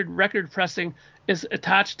United Record pressing is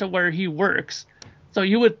attached to where he works. So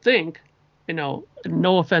you would think, no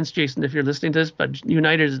offense, Jason, if you're listening to this, but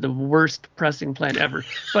United is the worst pressing plant ever.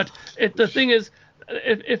 But the thing is,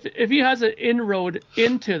 if he has an inroad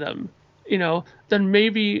into them, then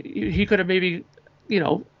maybe he could have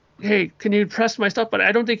hey, can you press my stuff? But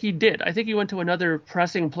I don't think he did. I think he went to another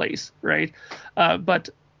pressing place, right? But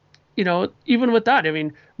even with that,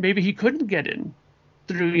 maybe he couldn't get in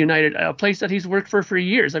through United, a place that he's worked for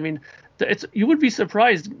years. You would be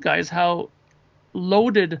surprised, guys, how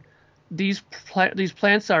loaded these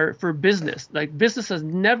plants are for business. Like, business has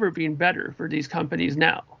never been better for these companies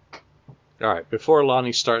now. All right, before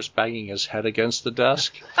Lonnie starts banging his head against the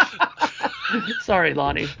desk. Sorry,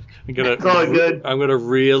 Lonnie. I'm gonna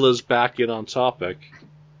reel us back in on topic.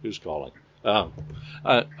 Who's calling?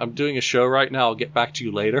 I'm doing a show right now. I'll get back to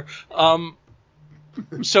you later.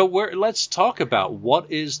 So let's talk about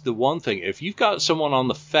what is the one thing. If you've got someone on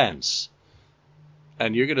the fence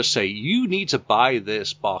and you're going to say, you need to buy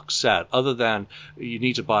this box set, other than you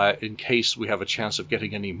need to buy it in case we have a chance of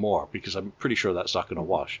getting any more, because I'm pretty sure that's not going to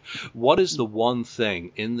wash. What is the one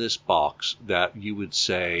thing in this box that you would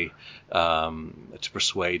say to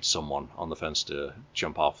persuade someone on the fence to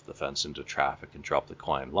jump off the fence into traffic and drop the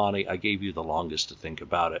coin? Lonnie, I gave you the longest to think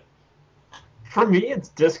about it. For me, it's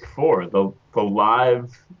disc 4, the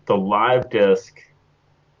live disc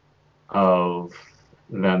of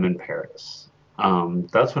them in Paris.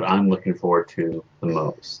 That's what I'm looking forward to the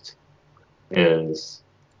most, is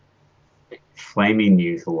Flaming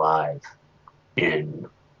Youth live in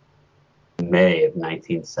May of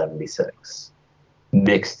 1976,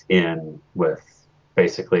 mixed in with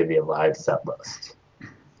basically the Alive set list.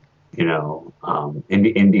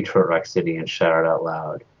 In Detroit Rock City and Shout It Out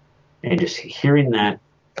Loud. And just hearing that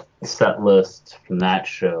set list from that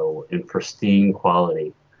show in pristine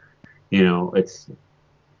quality,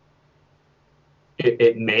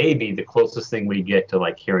 it may be the closest thing we get to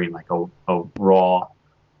like hearing like a raw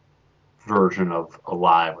version of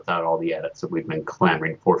Alive without all the edits that we've been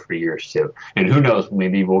clamoring for years too. And who knows,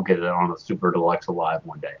 maybe we'll get it on a Super Deluxe Alive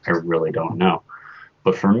one day. I really don't know.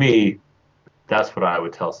 But for me, that's what I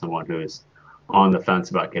would tell someone who's on the fence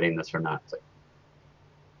about getting this or not. It's like,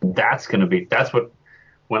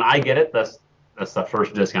 when I get it, that's the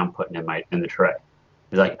first disc I'm putting in the tray.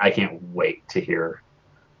 It's like, I can't wait to hear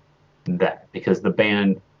that, because the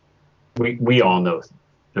band, we all know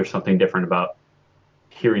there's something different about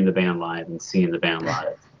hearing the band live and seeing the band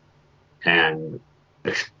live, and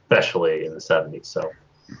especially in the 70s. So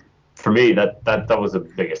for me, that was the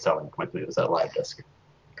biggest selling point to me, was that live disc.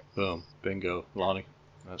 Boom, bingo, Lonnie.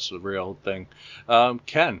 That's the real thing.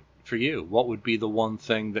 Ken, for you, what would be the one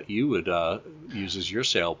thing that you would use as your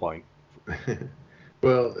sale point?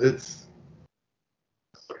 Well, it's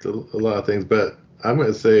a lot of things, but I'm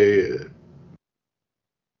going to say,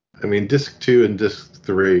 disc 2 and disc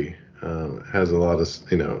 3 has a lot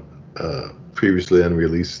of, previously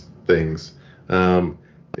unreleased things. For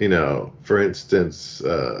instance,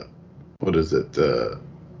 what is it?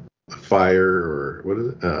 Fire, or what is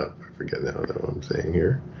it? I forget now what I'm saying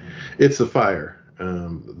here. It's the Fire.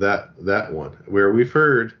 That one, where we've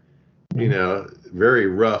heard, very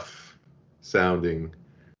rough sounding,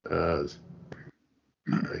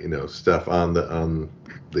 stuff on the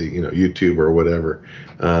YouTube or whatever,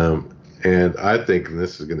 and I think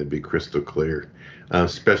this is going to be crystal clear,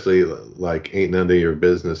 especially like Ain't None of Your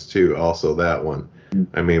Business too. Also that one.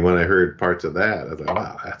 When I heard parts of that, I thought,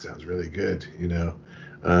 wow, that sounds really good,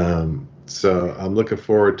 So I'm looking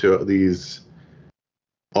forward to these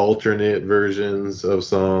alternate versions of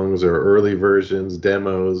songs, or early versions,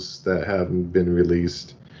 demos that haven't been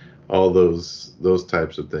released, all those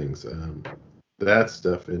types of things. That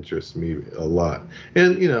stuff interests me a lot.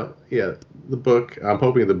 And the book, I'm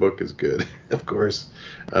hoping the book is good, of course.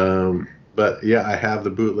 But yeah, I have the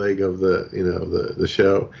bootleg of the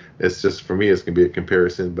show. It's just, for me, it's gonna be a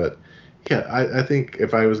comparison. But yeah, I think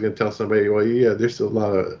if I was gonna tell somebody, well, yeah, there's a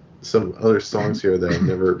lot of some other songs here that have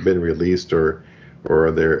never been released, or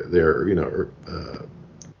they're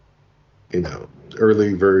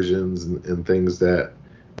early versions and things that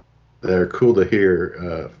are cool to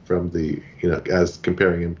hear from the, as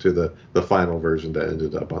comparing them to the final version that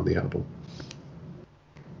ended up on the album.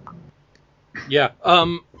 Yeah,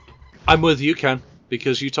 I'm with you, Ken,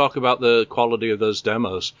 because you talk about the quality of those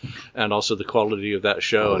demos and also the quality of that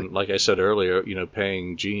show. And like I said earlier,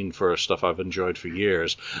 paying Gene for stuff I've enjoyed for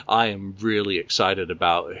years, I am really excited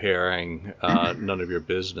about hearing None of Your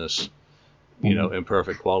Business, in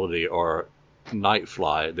perfect quality, or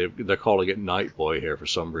Nightfly. They're calling it Night Boy here for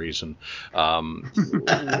some reason.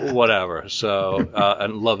 Whatever. So,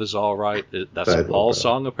 and Love Is All Right, that's a Paul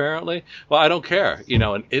song apparently. Well, I don't care,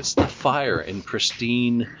 and it's the Fire in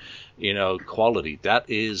pristine, quality. That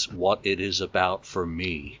is what it is about for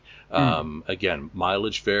me. Again,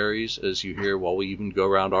 mileage varies, as you hear, while we even go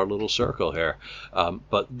around our little circle here.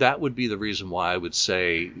 But that would be the reason why I would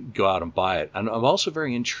say go out and buy it. And I'm also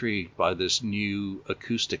very intrigued by this new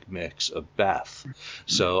acoustic mix of Beth.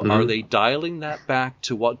 So are they dialing that back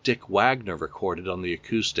to what Dick Wagner recorded on the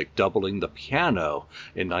acoustic, doubling the piano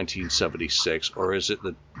in 1976? Or is it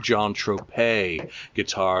the John Tropez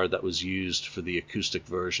guitar that was used for the acoustic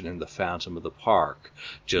version in The Phantom of the Park,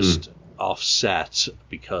 just offset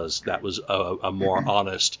because that was a more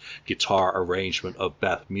honest guitar arrangement of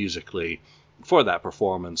Beth musically for that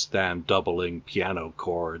performance than doubling piano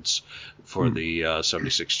chords for the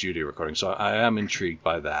 76 studio recording. So I am intrigued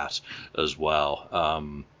by that as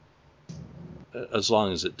well. As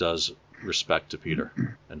long as it does respect to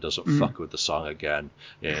Peter and doesn't fuck with the song again,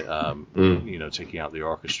 taking out the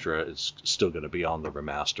orchestra, it's still going to be on the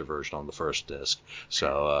remaster version on the first disc.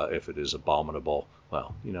 So if it is abominable,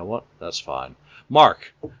 well, you know what? That's fine.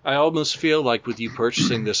 Mark, I almost feel like with you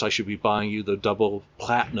purchasing this, I should be buying you the double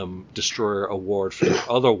platinum Destroyer award for your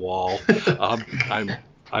other wall.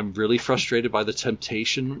 I'm really frustrated by the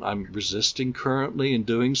temptation. I'm resisting currently in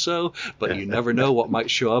doing so, but you never know what might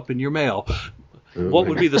show up in your mail. What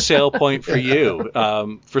would be the sale point for you?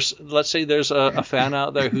 Let's say there's a fan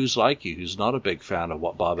out there who's like you, who's not a big fan of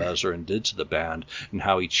what Bob Ezrin did to the band and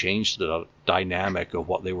how he changed the dynamic of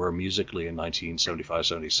what they were musically in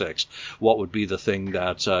 1975-76. What would be the thing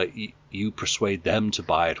that you persuade them to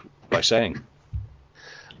buy it by saying?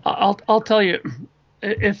 I'll tell you.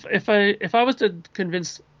 If I was to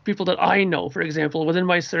convince people that I know, for example, within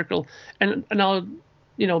my circle, and I'll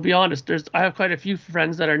be honest, I have quite a few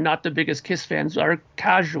friends that are not the biggest Kiss fans, are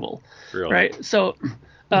casual, really? Right? So,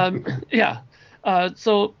 yeah. But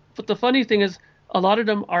the funny thing is, a lot of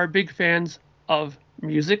them are big fans of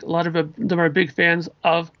music. A lot of them are big fans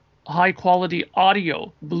of high quality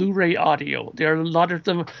audio, Blu-ray audio. A lot of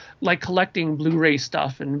them like collecting Blu-ray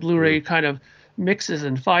stuff and Blu-ray kind of mixes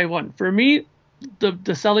and 5.1. For me,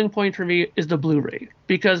 the selling point for me is the Blu-ray,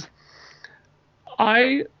 because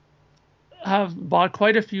I have bought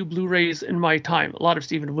quite a few Blu-rays in my time. A lot of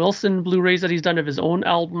Steven Wilson Blu-rays that he's done of his own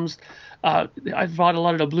albums. I've bought a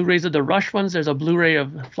lot of the Blu-rays of the Rush ones. There's a Blu-ray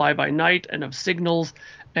of Fly By Night and of Signals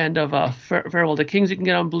and of Farewell to Kings you can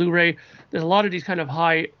get on Blu-ray. There's a lot of these kind of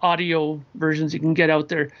high audio versions you can get out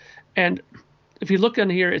there. And if you look on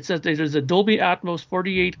here, it says there's a Dolby Atmos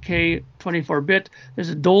 48K 24-bit. There's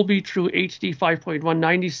a Dolby True HD 5.1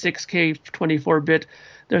 96K 24-bit.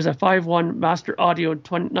 There's a 5.1 Master Audio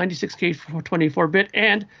 96K 24-bit.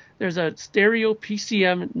 And there's a stereo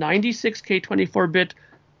PCM 96K 24-bit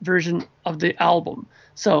version of the album.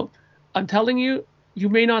 So I'm telling you, you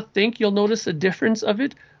may not think you'll notice a difference of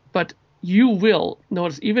it, but you will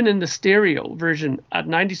notice, even in the stereo version at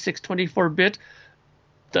 96 24-bit,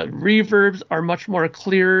 the reverbs are much more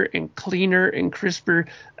clearer and cleaner and crisper.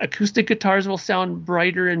 Acoustic guitars will sound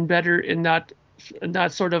brighter and better in that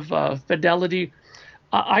sort of fidelity.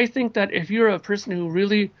 I think that if you're a person who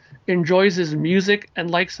really enjoys his music and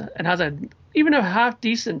likes and has even a half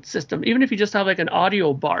decent system, even if you just have like an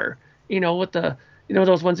audio bar, with the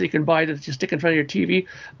those ones that you can buy that you stick in front of your TV,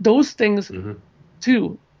 those things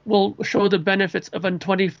too will show the benefits of a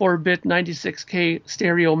 24-bit 96K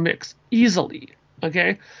stereo mix easily.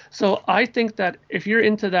 Okay, so I think that if you're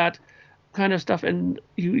into that kind of stuff and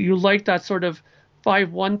you like that sort of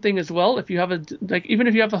 5.1 thing as well, if you have even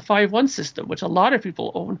if you have a 5.1 system, which a lot of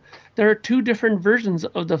people own, there are two different versions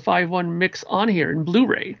of the 5.1 mix on here in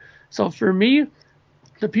Blu-ray. So for me,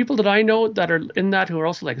 the people that I know that are in that, who are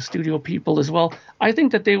also like studio people as well, I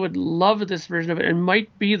think that they would love this version of it and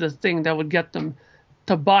might be the thing that would get them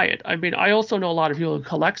to buy it. I mean, I also know a lot of people who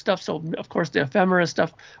collect stuff, so of course the ephemera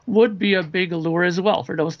stuff would be a big allure as well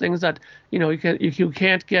for those things that you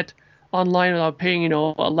can't get online without paying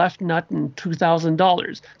a left nut and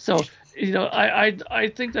 $2,000. So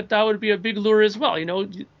I think that would be a big lure as well.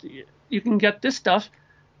 You can get this stuff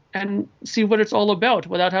and see what it's all about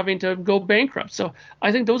without having to go bankrupt. So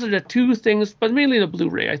I think those are the two things, but mainly the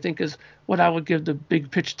Blu-ray, I think, is what I would give the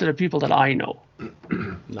big pitch to the people that I know.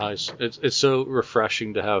 Nice. It's so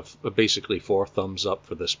refreshing to have basically 4 thumbs up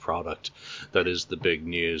for this product. That is the big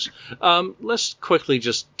news. Let's quickly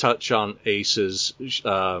just touch on Ace's,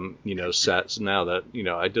 sets now that,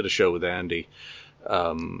 I did a show with Andy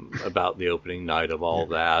about the opening night of all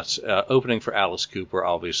that. Opening for Alice Cooper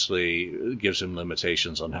obviously gives him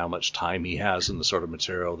limitations on how much time he has and the sort of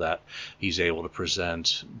material that he's able to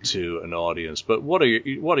present to an audience. But what are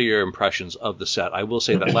your impressions of the set? I will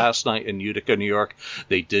say that last night in Utica, New York,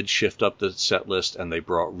 they did shift up the set list and they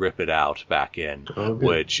brought Rip It Out back in,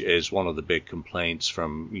 which is one of the big complaints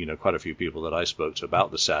from quite a few people that I spoke to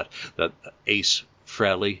about the set, that Ace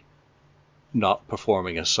Frehley not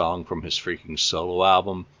performing a song from his freaking solo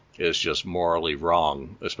album is just morally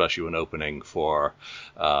wrong, especially when opening for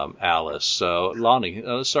Alice. So, Lonnie,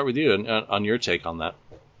 let's start with you and on your take on that.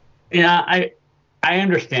 Yeah, I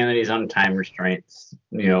understand that he's on time restraints,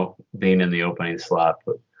 being in the opening slot.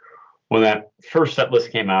 But when that first set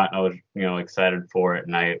list came out, I was, excited for it,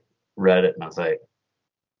 and I read it, and I was like,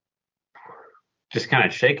 just kind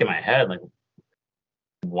of shaking my head, like,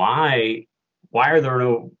 why are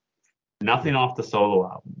there nothing off the solo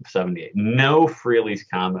album, 78. No Frehley's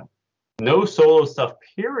Comet. No solo stuff,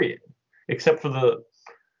 period. Except for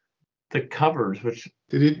the covers, which...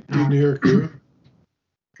 Did he do New York Groove?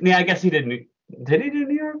 Yeah, I guess he did. Did he do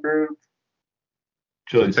New York Groove?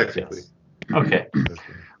 Julian So says technically. yes. Okay. That's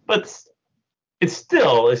right. But it's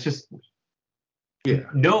just Yeah.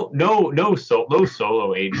 no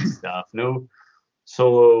solo 80s stuff, no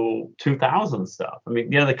solo 2000 stuff. I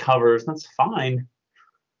mean, yeah, the covers, that's fine.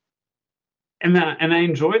 And I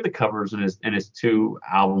enjoyed the covers in his two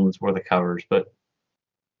albums were the covers, but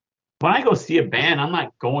when I go see a band, I'm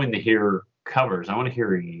not going to hear covers. I want to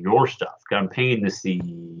hear your stuff. I'm paying to see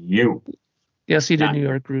you, Yes, he did Not- New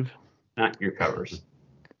York Groove. not your covers.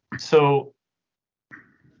 So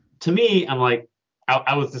to me, I'm like,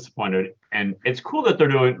 I was disappointed, and it's cool that they're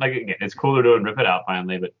doing it's cool they're doing Rip It Out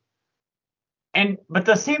finally, but at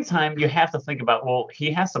the same time, you have to think about, well,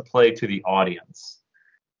 he has to play to the audience.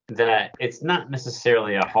 That it's not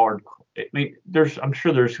necessarily a hardcore. I mean, I'm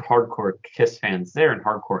sure there's hardcore Kiss fans there and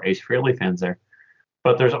hardcore Ace Frehley fans there,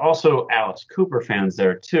 but there's also Alice Cooper fans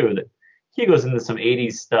there too. That he goes into some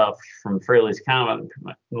 '80s stuff from Frehley's comment,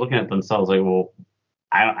 looking at themselves like, well,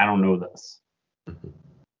 I don't know this.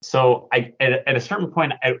 So at a certain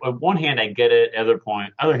point, at one hand, I get it.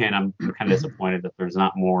 Other hand, I'm kind of disappointed that there's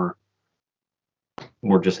not more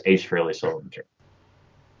just Ace Frehley solo material.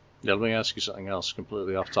 Yeah, let me ask you something else,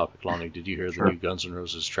 completely off topic, Lonnie. Did you hear Sure. the new Guns N'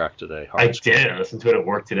 Roses track today? I did. I listened to it at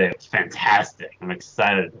work today. It was fantastic. I'm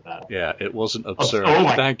excited about it. Yeah, it wasn't absurd. Oh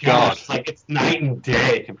my Thank gosh, God. like it's night and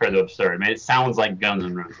day compared to Absurd. I mean, it sounds like Guns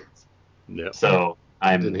N' Roses. Yeah. So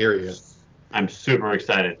I didn't hear it yet. I'm super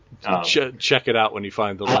excited. Check it out when you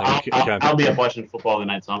find the link. I'll be up watching football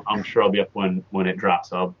tonight, so I'm sure I'll be up when it drops.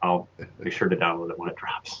 So I'll be sure to download it when it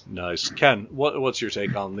drops. Nice. Ken, what's your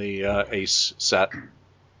take on the Ace set?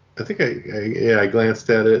 I think I glanced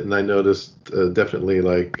at it and I noticed definitely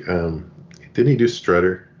like didn't he do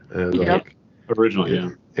Strutter? Yep. Originally, yeah.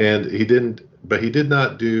 And he didn't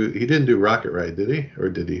do Rocket Ride, did he? Or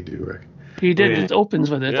did he do Rocket? He did. Yeah. It opens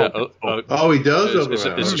with it. Yeah. Oh, he does open It's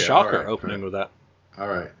with a okay, shocker all right, opening with that. All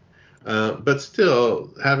right. But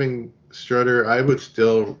still, having Strutter, I would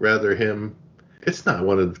still rather him. It's not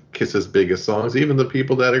one of Kiss's biggest songs. Even the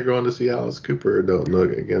people that are going to see Alice Cooper don't know.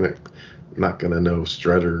 Again, not going to know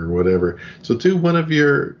Strutter or whatever. So do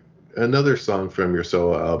another song from your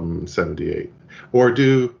solo album, 78. Or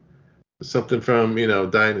do something from,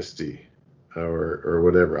 Dynasty or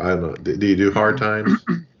whatever. I don't know. Do you do Hard Times?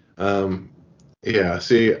 Yeah,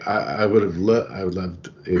 see, I would loved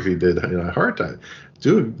if he did, Hard Time.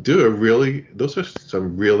 Those are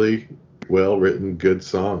some really well written, good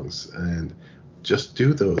songs, and just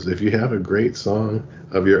do those. If you have a great song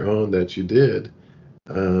of your own that you did,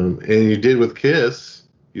 and you did with Kiss,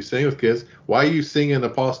 you sang with Kiss. Why are you singing a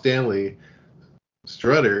Paul Stanley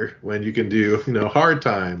Strutter when you can do, Hard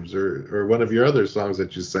Times or one of your other songs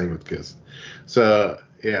that you sang with Kiss? So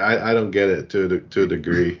yeah, I don't get it to a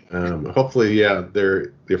degree. Hopefully, yeah,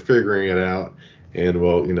 they're figuring it out, and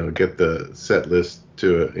we'll get the set list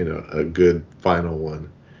to a good final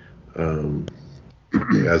one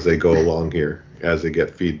as they go along here, as they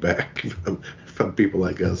get feedback from people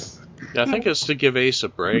like us. Yeah, I think it's to give Ace a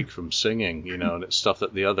break from singing, and it's stuff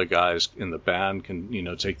that the other guys in the band can,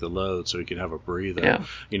 take the load so he can have a breather.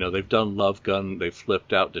 Yeah. They've done Love Gun. They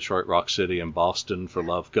flipped out Detroit Rock City and Boston for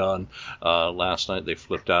Love Gun. Last night they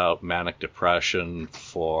flipped out Manic Depression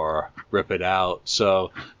for Rip It Out.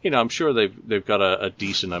 So, I'm sure they've got a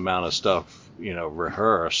decent amount of stuff,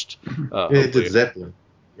 rehearsed. They did Zeppelin,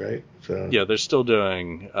 right? So. Yeah, they're still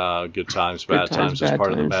doing Good Times, Bad Times as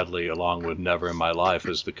part of the medley, along with Never in My Life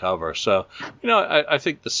as the cover. So, I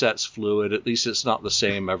think the set's fluid. At least it's not the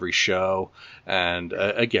same every show. And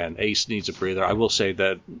again, Ace needs a breather. I will say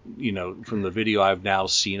that, from the video I've now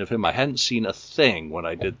seen of him, I hadn't seen a thing when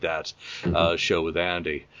I did that show with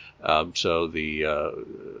Andy. So the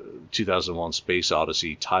 2001 Space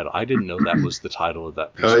Odyssey title, I didn't know that was the title of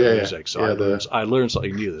that piece of music. So I learned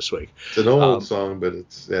something new this week. It's an old song, but it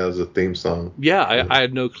was a theme song. Yeah, I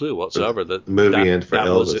had no clue whatsoever that the movie and for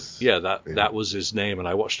Elvis. That was his name, and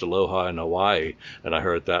I watched Aloha in Hawaii, and I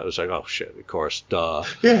heard that. I was like, oh shit, of course, duh.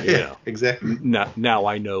 Yeah, exactly. Now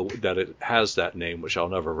I know that it has that name, which I'll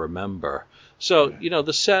never remember. So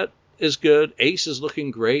the set is good. Ace is looking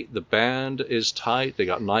great. The band is tight. They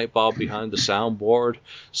got Nightbob behind the soundboard,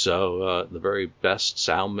 so the very best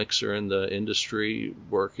sound mixer in the industry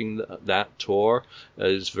working that tour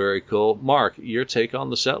is very cool. Mark, your take on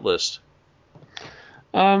the set list?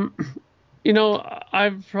 I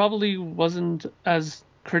probably wasn't as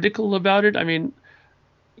critical about it. I mean,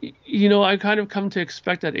 I kind of come to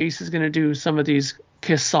expect that Ace is going to do some of these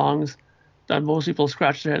Kiss songs that most people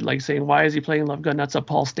scratch their head, like saying, why is he playing Love Gun? That's a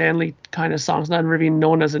Paul Stanley kind of song. It's not really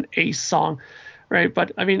known as an Ace song. right?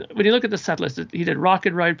 But I mean, when you look at the set list, he did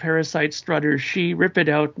Rocket Ride, Parasite, Strutter, She, Rip It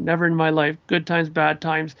Out, Never in My Life, Good Times, Bad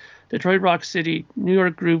Times, Detroit Rock City, New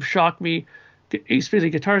York Groove, Shock Me, Ace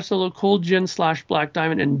Frehley Guitar Solo, Cold Gin / Black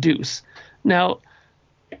Diamond, and Deuce. Now,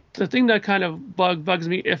 the thing that kind of bugs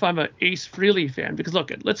me if I'm a Ace Frehley fan, because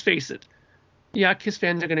look, let's face it, yeah, Kiss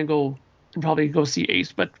fans are going to go and probably go see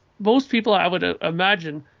Ace, but most people I would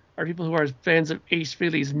imagine are people who are fans of Ace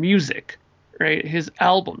Frehley's music, right? His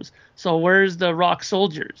albums. So where's the Rock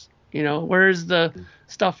Soldiers? Where's the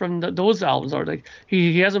stuff from those albums? Or like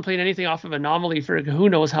he hasn't played anything off of Anomaly for who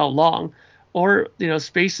knows how long, or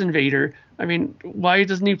Space Invader. I mean, why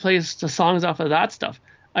doesn't he play the songs off of that stuff?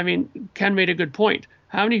 I mean, Ken made a good point.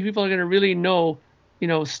 How many people are going to really know,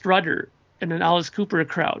 Strutter in an Alice Cooper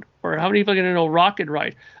crowd, or how many people are going to know Rocket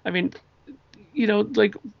Ride? I mean,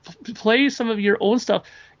 like play some of your own stuff.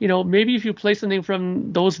 Maybe if you play something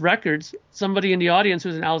from those records, somebody in the audience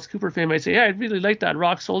who's an Alice Cooper fan might say, yeah, I really like that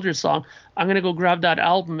Rock Soldier song. I'm going to go grab that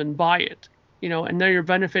album and buy it, and now you're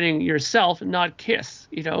benefiting yourself, not Kiss,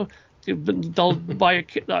 they'll buy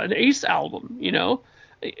an Ace album,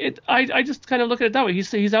 I just kind of look at it that way.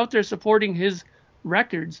 He's out there supporting his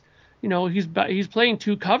records. He's playing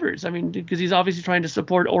 2 covers. I mean, because he's obviously trying to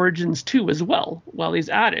support Origins 2 as well while he's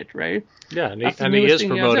at it, right? Yeah, and he is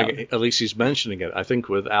promoting it. At least he's mentioning it. I think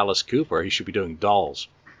with Alice Cooper, he should be doing Dolls.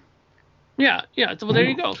 Yeah. So there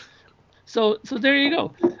you go. So there you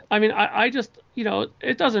go. I mean, I just,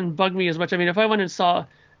 it doesn't bug me as much. I mean, if I went and saw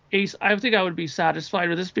Ace, I think I would be satisfied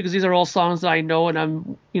with this because these are all songs that I know, and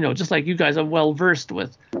I'm, just like you guys, I'm well versed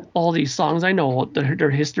with all these songs. I know their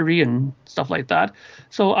history and stuff like that.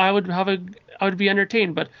 So I would be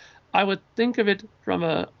entertained, but I would think of it from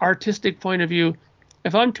a artistic point of view.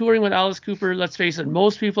 If I'm touring with Alice Cooper, let's face it,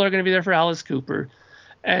 most people are going to be there for Alice Cooper,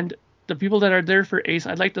 and the people that are there for Ace,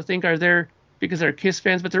 I'd like to think are there because they're Kiss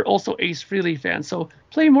fans, but they're also Ace Frehley fans. So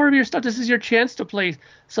play more of your stuff. This is your chance to play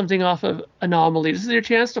something off of Anomaly. This is your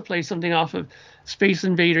chance to play something off of Space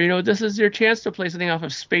Invader. This is your chance to play something off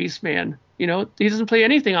of Spaceman. He doesn't play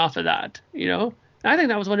anything off of that. I think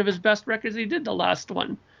that was one of his best records he did, the last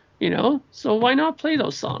one. So why not play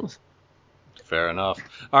those songs? Fair enough.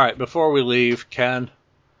 All right, before we leave, Ken,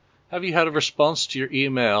 have you had a response to your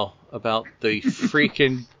email about the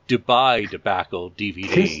freaking Dubai debacle DVD?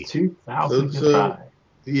 Kiss 2000 goodbye.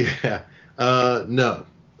 Yeah. No.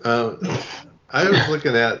 I was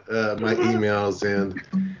looking at my emails, and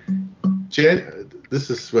this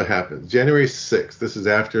is what happened. January 6th. This is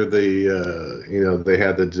after the they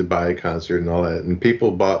had the Dubai concert and all that, and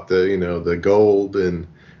people bought the gold and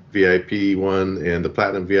VIP one and the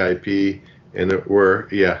platinum VIP, and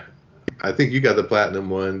I think you got the platinum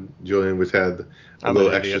one, Julian, which had a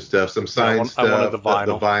little extra stuff, some signed stuff. I wanted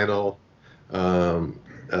the vinyl.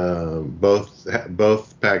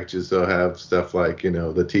 Both packages will have stuff like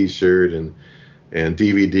the T-shirt and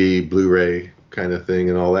DVD, Blu-ray kind of thing,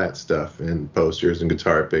 and all that stuff, and posters and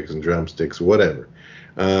guitar picks and drumsticks, whatever.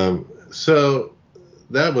 So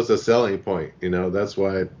that was a selling point. That's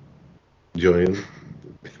why Julian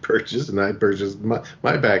purchased and I purchased my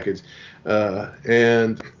package.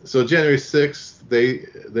 And so January 6th,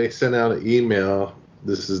 they sent out an email.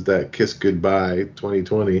 This is that Kiss Goodbye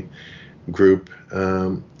 2020 group.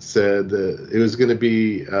 Said that it was going to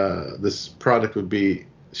be this product would be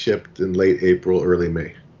shipped in late April, early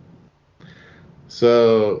May.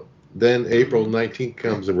 So then April 19th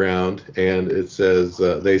comes around, and it says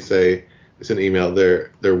they say it's an email.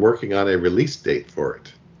 They're working on a release date for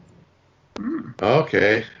it.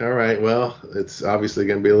 Okay, all right. Well, it's obviously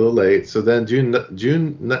going to be a little late. So then June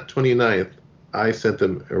 29th, I sent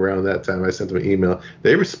them around that time. I sent them an email.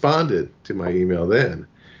 They responded to my email then.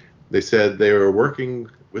 They said they were working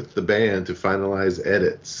with the band to finalize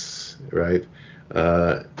edits, right,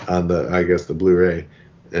 on the Blu-ray,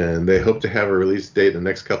 and they hope to have a release date in the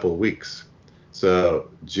next couple of weeks. So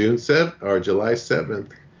June 7th or July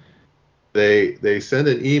 7th, they sent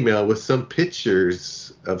an email with some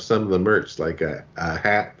pictures of some of the merch, like a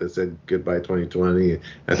hat that said Goodbye 2020.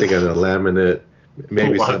 I think on a laminate,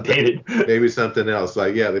 maybe something else.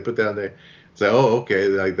 Like, yeah, they put down there. Say, oh, okay,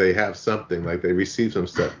 like they have something, like they received some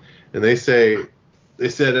stuff. And they said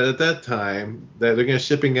at that time that they're going to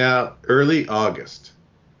shipping out early August.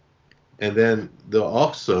 And then they'll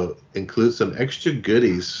also include some extra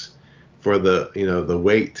goodies for the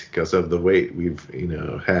wait, because of the wait we've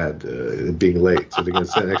had being late. So they're going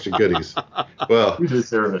to send extra goodies. Well, you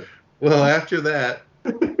deserve it. Well, after that,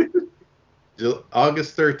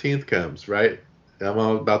 August 13th comes, right? I'm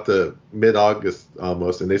about the mid-August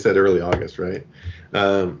almost, and they said early August, right?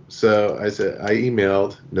 So I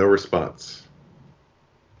emailed, no response.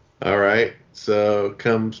 All right. So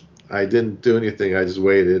comes I didn't do anything. I just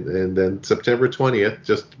waited, and then September 20th,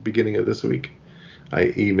 just beginning of this week, I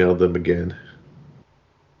emailed them again.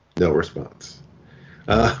 No response.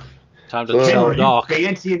 Time to Tim, tell were you Doc.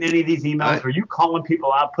 fancying any of these emails? Were you calling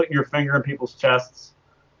people out, putting your finger in people's chests?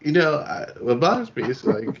 What bothers me is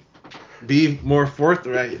like be more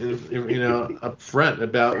forthright and upfront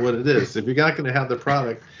about what it is. If you're not going to have the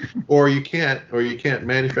product, or you can't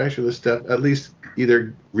manufacture the stuff, at least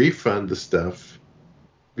either refund the stuff,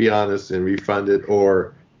 be honest and refund it,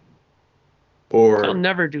 or I'll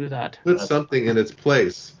never do that. Put something in its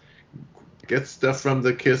place. Get stuff from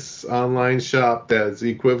the KISS online shop that's the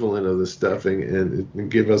equivalent of the stuff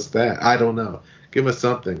and give us that. I don't know. Give us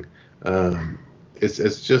something.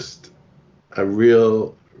 It's just a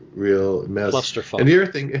real mess. Clusterfuck. And the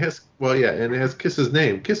other thing, it has KISS's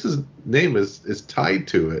name. KISS's name is tied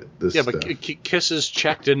to it. But KISS's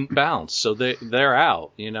check didn't bounce, so they're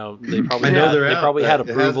out. They probably they're out, probably had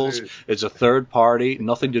approvals. It it's a third party,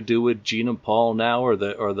 nothing to do with Gene and Paul now or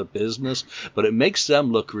the business, but it makes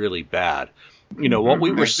them look really bad. What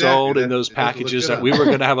we were sold in those packages, that we were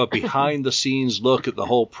going to have a behind the scenes look at the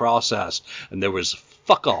whole process, and there was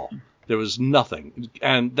fuck all. There was nothing,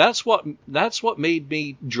 and that's what made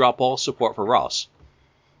me drop all support for Ross.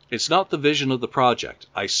 It's not the vision of the project.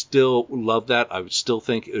 I still love that. I would still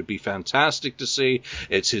think it would be fantastic to see.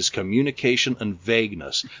 It's his communication and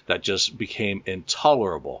vagueness that just became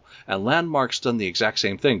intolerable. And Landmark's done the exact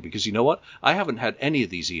same thing, because you know what? I haven't had any of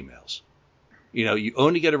these emails. You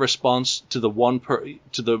only get a response to the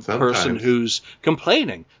person who's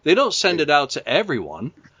complaining. They don't send it out to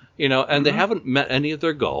everyone. And they haven't met any of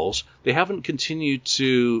their goals. They haven't continued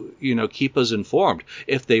to, keep us informed.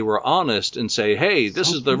 If they were honest and say, hey,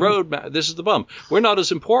 this is the roadmap, this is the bump. We're not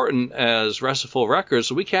as important as Restful Records,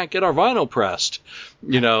 so we can't get our vinyl pressed.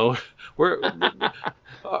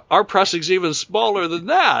 Our pressing's even smaller than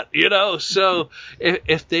that, So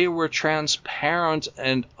if they were transparent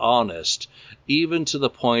and honest, even to the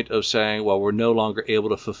point of saying, well, we're no longer able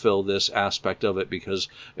to fulfill this aspect of it because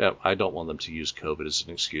I don't want them to use COVID as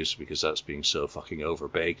an excuse, because that's being so fucking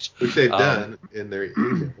overbaked. Which they've done in their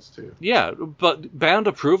emails too. Yeah, but band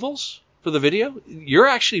approvals for the video, you're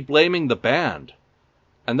actually blaming the band.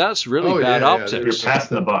 And that's really bad optics. You're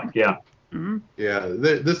passing the buck, yeah. Mm-hmm. Yeah,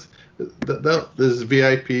 this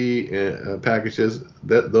VIP packages,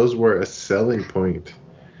 those were a selling point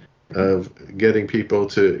of getting people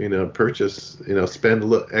to purchase, spend a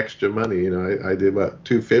little extra money. I did about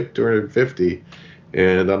 $250,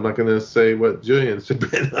 and I'm not going to say what Julian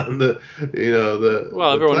spent on the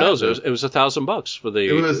well, everyone knows it was $1,000 for the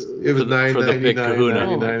 $9.99, big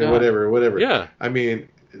Kahuna. whatever. Yeah, I mean,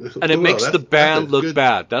 and it makes the band look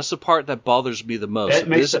bad. That's the part that bothers me the most. That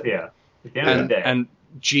makes it, yeah. At the end of the day. And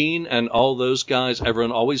Gene and all those guys,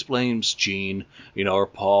 everyone always blames Gene, or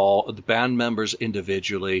Paul, the band members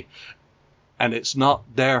individually, and it's not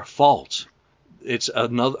their fault. It's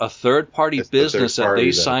a third-party business that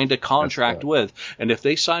they signed a contract with, and if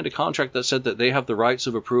they signed a contract that said that they have the rights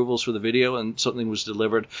of approvals for the video and something was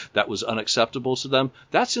delivered that was unacceptable to them,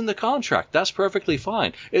 that's in the contract. That's perfectly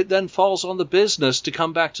fine. It then falls on the business to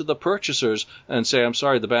come back to the purchasers and say, I'm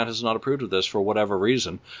sorry, the band has not approved of this for whatever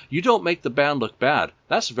reason. You don't make the band look bad.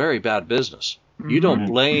 That's very bad business. You don't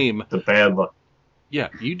blame the bad look. Yeah,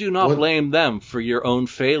 you do not blame them for your own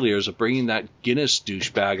failures of bringing that Guinness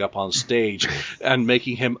douchebag up on stage and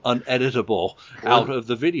making him uneditable out of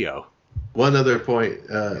the video. One other point,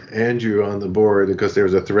 Andrew on the board, because there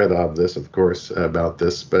was a thread of this, of course, about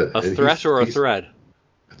this. But a threat or a thread?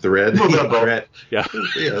 A thread? Thread. Yeah.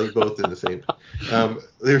 Yeah, both in the same.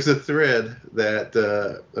 There's a thread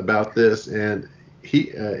that about this, and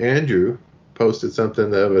Andrew posted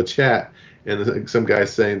something of a chat, and some guy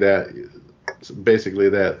saying that basically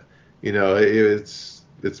that it's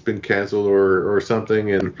been canceled or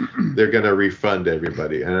something, and they're going to refund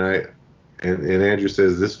everybody. And Andrew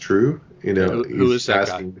says, is this true? Who is that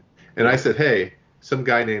guy? And I said, hey, some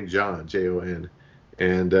guy named John, Jon,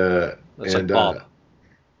 and that's like Bob.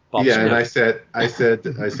 Yeah, Smith.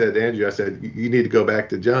 And I said, Andrew, I said, you need to go back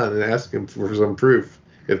to John and ask him for some proof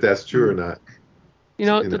if that's true or not. We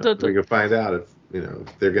can find out if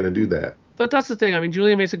they're going to do that. But that's the thing. I mean,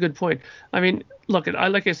 Julian makes a good point. I mean, look,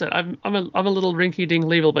 like I said, I'm a little rinky-dink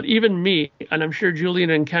label, but even me, and I'm sure Julian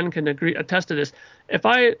and Ken can attest to this, if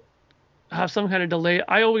I have some kind of delay,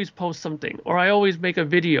 I always post something, or I always make a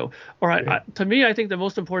video, or to me, I think the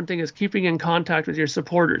most important thing is keeping in contact with your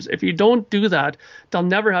supporters. If you don't do that, they'll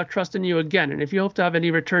never have trust in you again. And if you hope to have any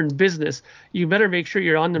return business, you better make sure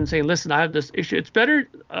you're on them saying, listen, I have this issue. It's better.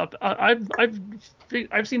 I've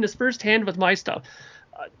seen this firsthand with my stuff.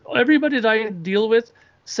 Everybody that I deal with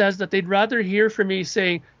says that they'd rather hear from me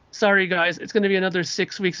saying, sorry guys, it's going to be another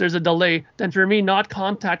 6 weeks, there's a delay, than for me not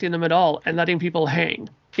contacting them at all and letting people hang.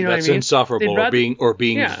 You know That's what I mean? insufferable, or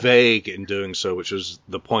being yeah. vague in doing so, which is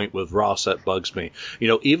the point with Ross that bugs me. You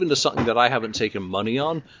know, even to something that I haven't taken money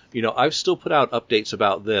on, you know, I've still put out updates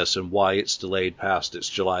about this and why it's delayed past its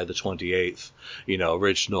July the 28th, you know,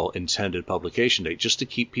 original intended publication date, just to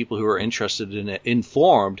keep people who are interested in it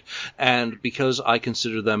informed, and because I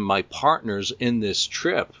consider them my partners in this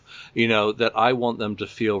trip, you know, that I want them to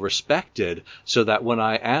feel respected, so that when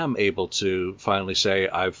I am able to finally say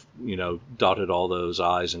I've, you know, dotted all those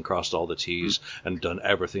I's and crossed all the T's and done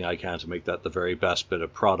everything I can to make that the very best bit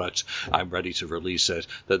of product, I'm ready to release it,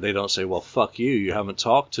 that they don't say, well, fuck you, you haven't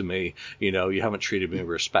talked to me, you know, you haven't treated me with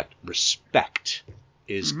respect. Respect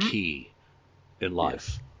is key in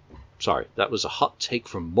life. Yeah. Sorry, that was a hot take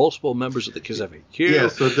from multiple members of the Kiss FAQ. Yeah,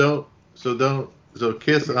 so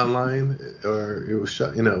Kiss Online, or it was,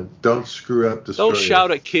 you know, don't screw up Destroyer. Don't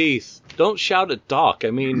shout at Keith. Don't shout at Doc.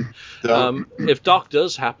 I mean, if Doc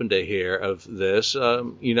does happen to hear of this,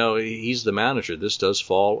 you know, he's the manager. This does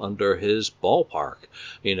fall under his ballpark,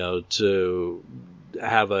 you know, to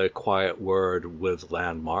have a quiet word with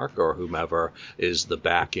Landmark or whomever is the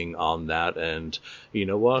backing on that. And you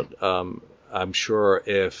know what? I'm sure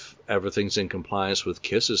if everything's in compliance with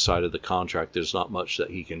Kiss's side of the contract, there's not much that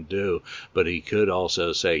he can do. But he could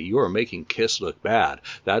also say, you are making Kiss look bad.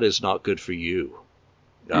 That is not good for you.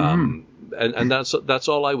 And that's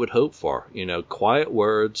all I would hope for. You know, quiet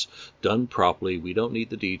words done properly. We don't need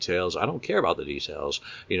the details. I don't care about the details.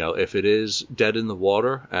 You know, if it is dead in the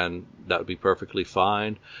water, and that would be perfectly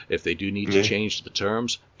fine. If they do need to change the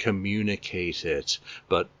terms, communicate it.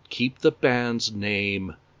 But keep the band's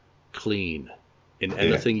name clean in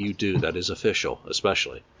anything you do that is official,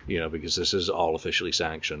 especially, you know, because this is all officially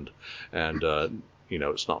sanctioned, and you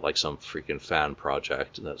know, it's not like some freaking fan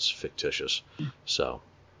project that's fictitious. So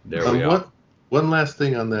there we are. One last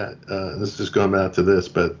thing on that, this is just going back to this,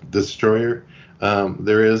 but Destroyer,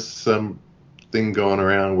 there is some thing going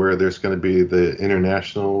around where there's going to be the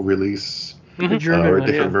international release or a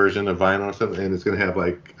different version of vinyl or something, and it's going to have,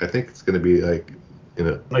 like, I think it's going to be like, you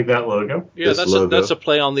know, like that logo. Yeah, that's a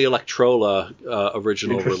play on the Electrola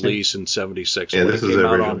original release in '76. Yeah, this is the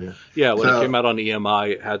original. When it came out on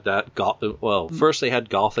EMI, it had that. First they had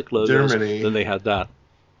Gothic logos, Germany. Then they had that.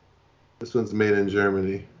 This one's made in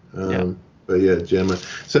Germany. But yeah, Gemma.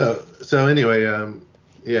 So anyway,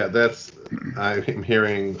 that's, I'm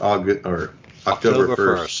hearing October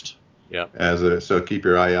 1st. Yeah. So keep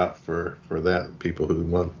your eye out for that. People who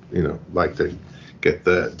want, you know, like to get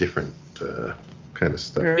the different kind of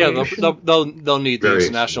stuff. Yeah, they'll need the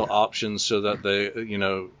international options so that the, you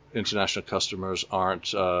know, international customers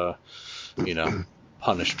aren't you know,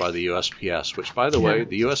 punished by the USPS. Which, by the way,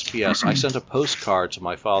 the USPS, I sent a postcard to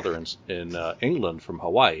my father in England from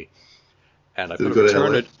Hawaii, and I put a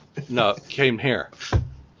return it. No, it came here.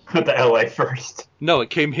 Put the LA first. No,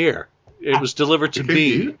 it came here. It was delivered to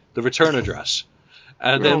me, the return address.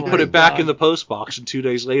 And then put it back in the post box, and 2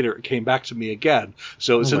 days later it came back to me again.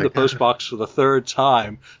 So it's in the post box for the third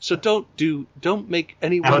time. So don't make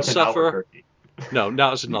anyone suffer. No,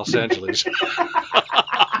 now it's in Los Angeles.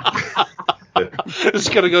 It's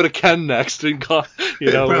gonna go to Ken next, and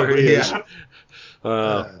you know where he is.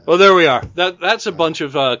 Well, there we are. That's a bunch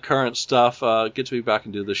of current stuff. Good to be back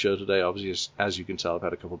and do the show today. Obviously, as you can tell, I've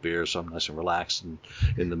had a couple of beers, so I'm nice and relaxed and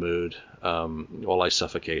in the mood while I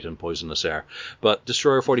suffocate in poisonous air. But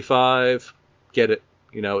Destroyer 45, get it.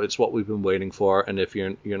 You know, it's what we've been waiting for. And if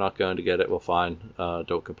you're not going to get it, well, fine.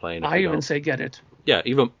 Don't complain. I even say get it. Yeah,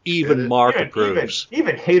 even Mark approves.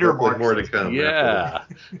 Even hater Mark. More to come. Yeah,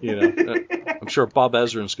 you know, I'm sure Bob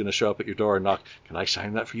Ezrin's going to show up at your door and knock. Can I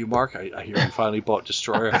sign that for you, Mark? I hear you finally bought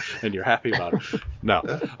Destroyer and you're happy about it. No.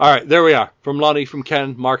 All right, there we are. From Lonnie, from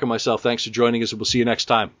Ken, Mark, and myself, thanks for joining us, and we'll see you next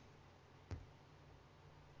time.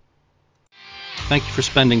 Thank you for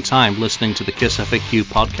spending time listening to the Kiss FAQ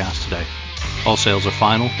podcast today. All sales are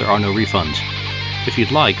final. There are no refunds. If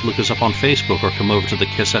you'd like, look us up on Facebook or come over to the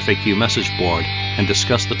Kiss FAQ message board and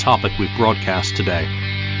discuss the topic we've broadcast today.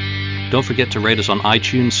 Don't forget to rate us on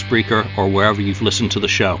iTunes, Spreaker, or wherever you've listened to the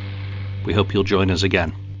show. We hope you'll join us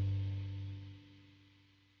again.